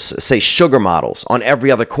Angeles that say sugar models on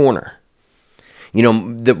every other corner.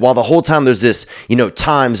 While the whole time there's this,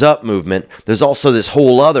 time's up movement, there's also this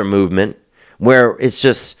whole other movement where it's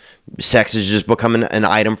just, sex is just becoming an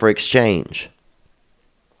item for exchange.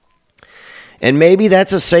 And maybe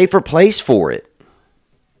that's a safer place for it.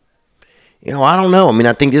 I don't know.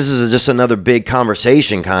 I think this is just another big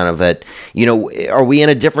conversation kind of that, are we in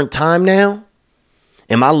a different time now?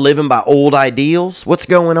 Am I living by old ideals? What's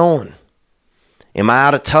going on? Am I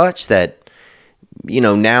out of touch that,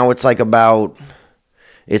 now it's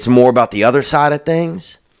it's more about the other side of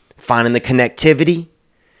things? Finding the connectivity?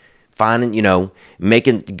 Finding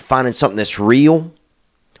something that's real?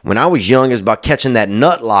 When I was young, it was about catching that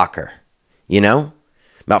nut locker,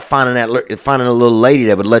 about finding a little lady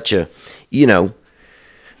that would let you,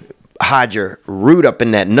 hide your root up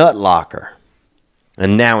in that nut locker.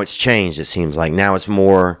 And now it's changed, it seems like. Now it's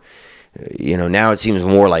more, now it seems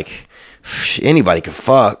more like anybody can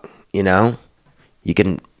fuck, You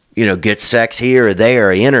can, get sex here or there,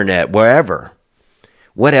 or internet, wherever.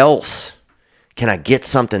 What else can I get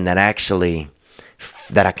something that I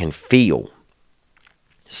can feel?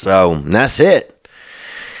 So, that's it.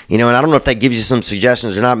 And I don't know if that gives you some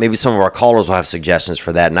suggestions or not. Maybe some of our callers will have suggestions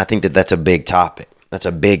for that. And I think that's a big topic. That's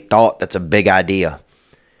a big thought. That's a big idea.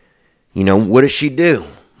 What does she do?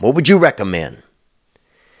 What would you recommend?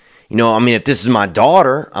 If this is my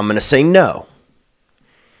daughter, I'm going to say no.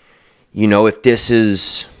 If this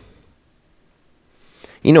is,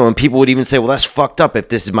 and people would even say, well, that's fucked up. If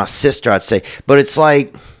this is my sister, I'd say, but it's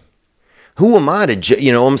like, who am I to,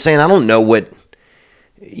 what I'm saying? I don't know what,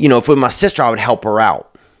 if with my sister, I would help her out.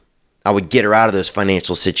 I would get her out of those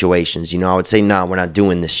financial situations. I would say, nah, we're not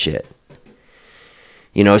doing this shit.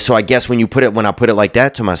 So I guess when I put it like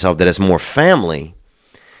that to myself, that it's more family,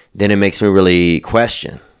 then it makes me really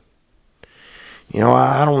question.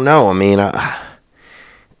 I don't know.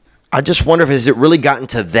 I just wonder has it really gotten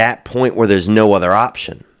to that point where there's no other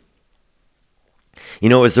option?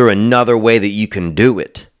 Is there another way that you can do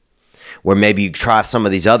it? Where maybe you try some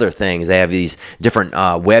of these other things. They have these different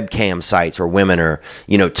webcam sites where women are,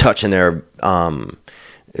 touching their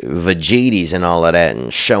vaginas and all of that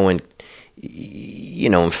and showing,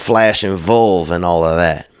 and flashing vulva and all of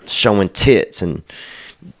that. Showing tits and,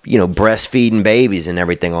 breastfeeding babies and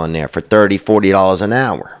everything on there for $30, $40 an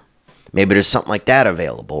hour. Maybe there's something like that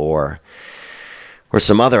available or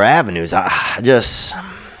some other avenues. I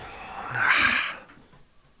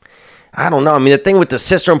don't know. The thing with the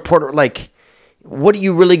sister in Puerto, what are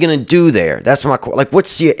you really going to do there? That's my,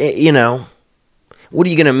 what's your, what are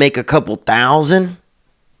you going to make a couple thousand?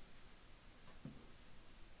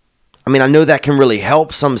 I mean, I know that can really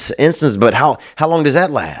help some instances, but how long does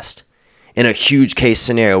that last? In a huge case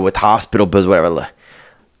scenario with hospital bills, whatever,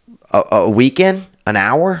 a weekend, an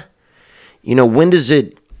hour? You know, when does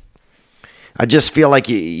it? I just feel like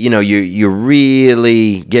you're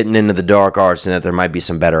really getting into the dark arts, and that there might be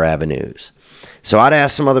some better avenues. So I'd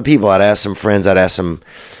ask some other people, I'd ask some friends, I'd ask some,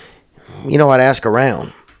 I'd ask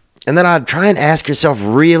around, and then I'd try and ask yourself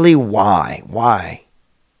really why.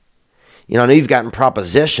 I know you've gotten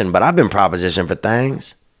proposition, but I've been propositioned for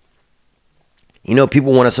things.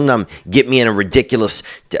 People want to sometimes get me in a ridiculous,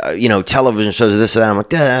 television shows or this or that. I'm like,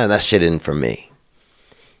 that shit isn't for me.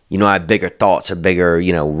 I have bigger thoughts or bigger,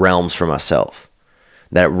 realms for myself.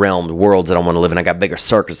 Worlds that I want to live in. I got bigger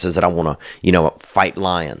circuses that I want to, fight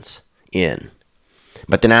lions in.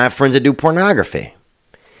 But then I have friends that do pornography.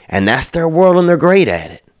 And that's their world and they're great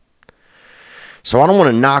at it. So I don't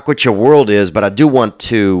want to knock what your world is, but I do want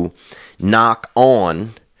to knock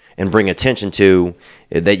on and bring attention to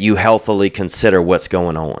that you healthily consider what's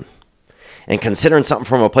going on. And considering something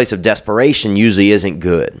from a place of desperation usually isn't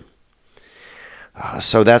good.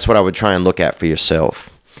 So that's what I would try and look at for yourself.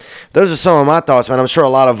 Those are some of my thoughts, man. I'm sure a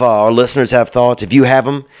lot of our listeners have thoughts. If you have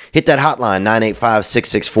them, hit that hotline,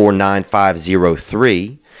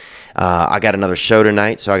 985-664-9503. I got another show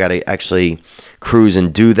tonight, so I got to actually cruise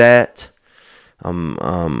and do that.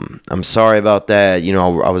 I'm sorry about that.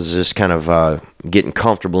 I was just kind of getting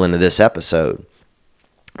comfortable into this episode.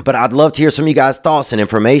 But I'd love to hear some of you guys' thoughts and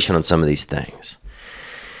information on some of these things.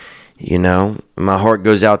 My heart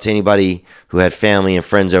goes out to anybody who had family and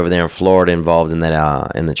friends over there in Florida involved in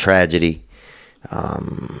that in the tragedy.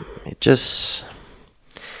 It just,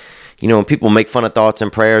 when people make fun of thoughts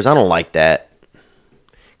and prayers, I don't like that.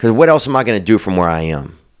 Because what else am I going to do from where I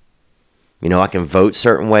am? I can vote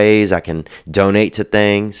certain ways. I can donate to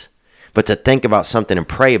things. But to think about something and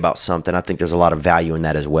pray about something, I think there's a lot of value in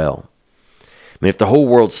that as well. I mean, if the whole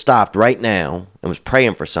world stopped right now and was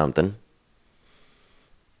praying for something,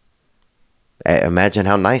 imagine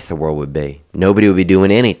how nice the world would be. Nobody would be doing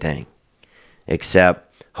anything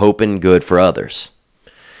except hoping good for others.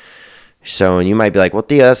 So, and you might be like, well,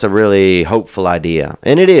 Theo, that's a really hopeful idea.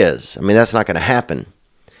 And it is. I mean, that's not going to happen.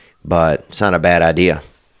 But it's not a bad idea.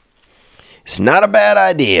 It's not a bad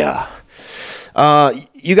idea.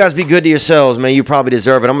 You guys be good to yourselves, man. You probably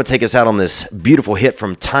deserve it. I'm going to take us out on this beautiful hit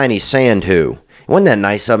from Tiny Sandhu. Wasn't that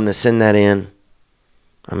nice of him to send that in?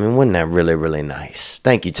 I mean, wasn't that really, really nice?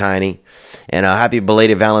 Thank you, Tiny. And happy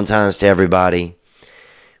belated Valentine's to everybody.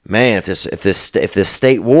 Man, if this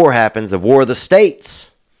state war happens, the war of the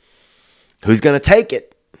states, who's going to take it?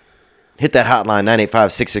 Hit that hotline,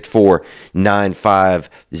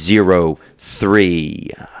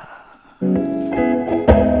 985-664-9503.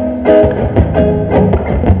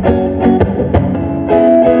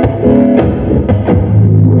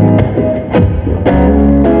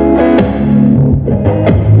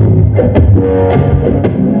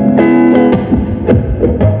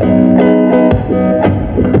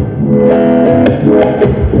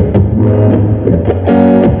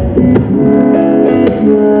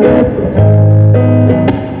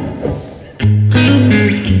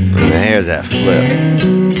 There's that flip.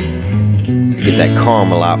 Get that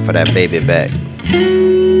caramel out for that baby back.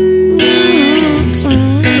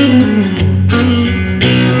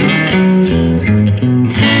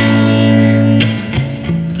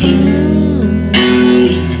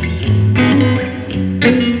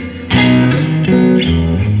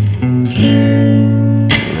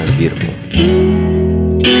 That's beautiful.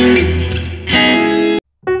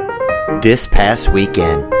 This past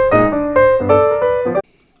weekend,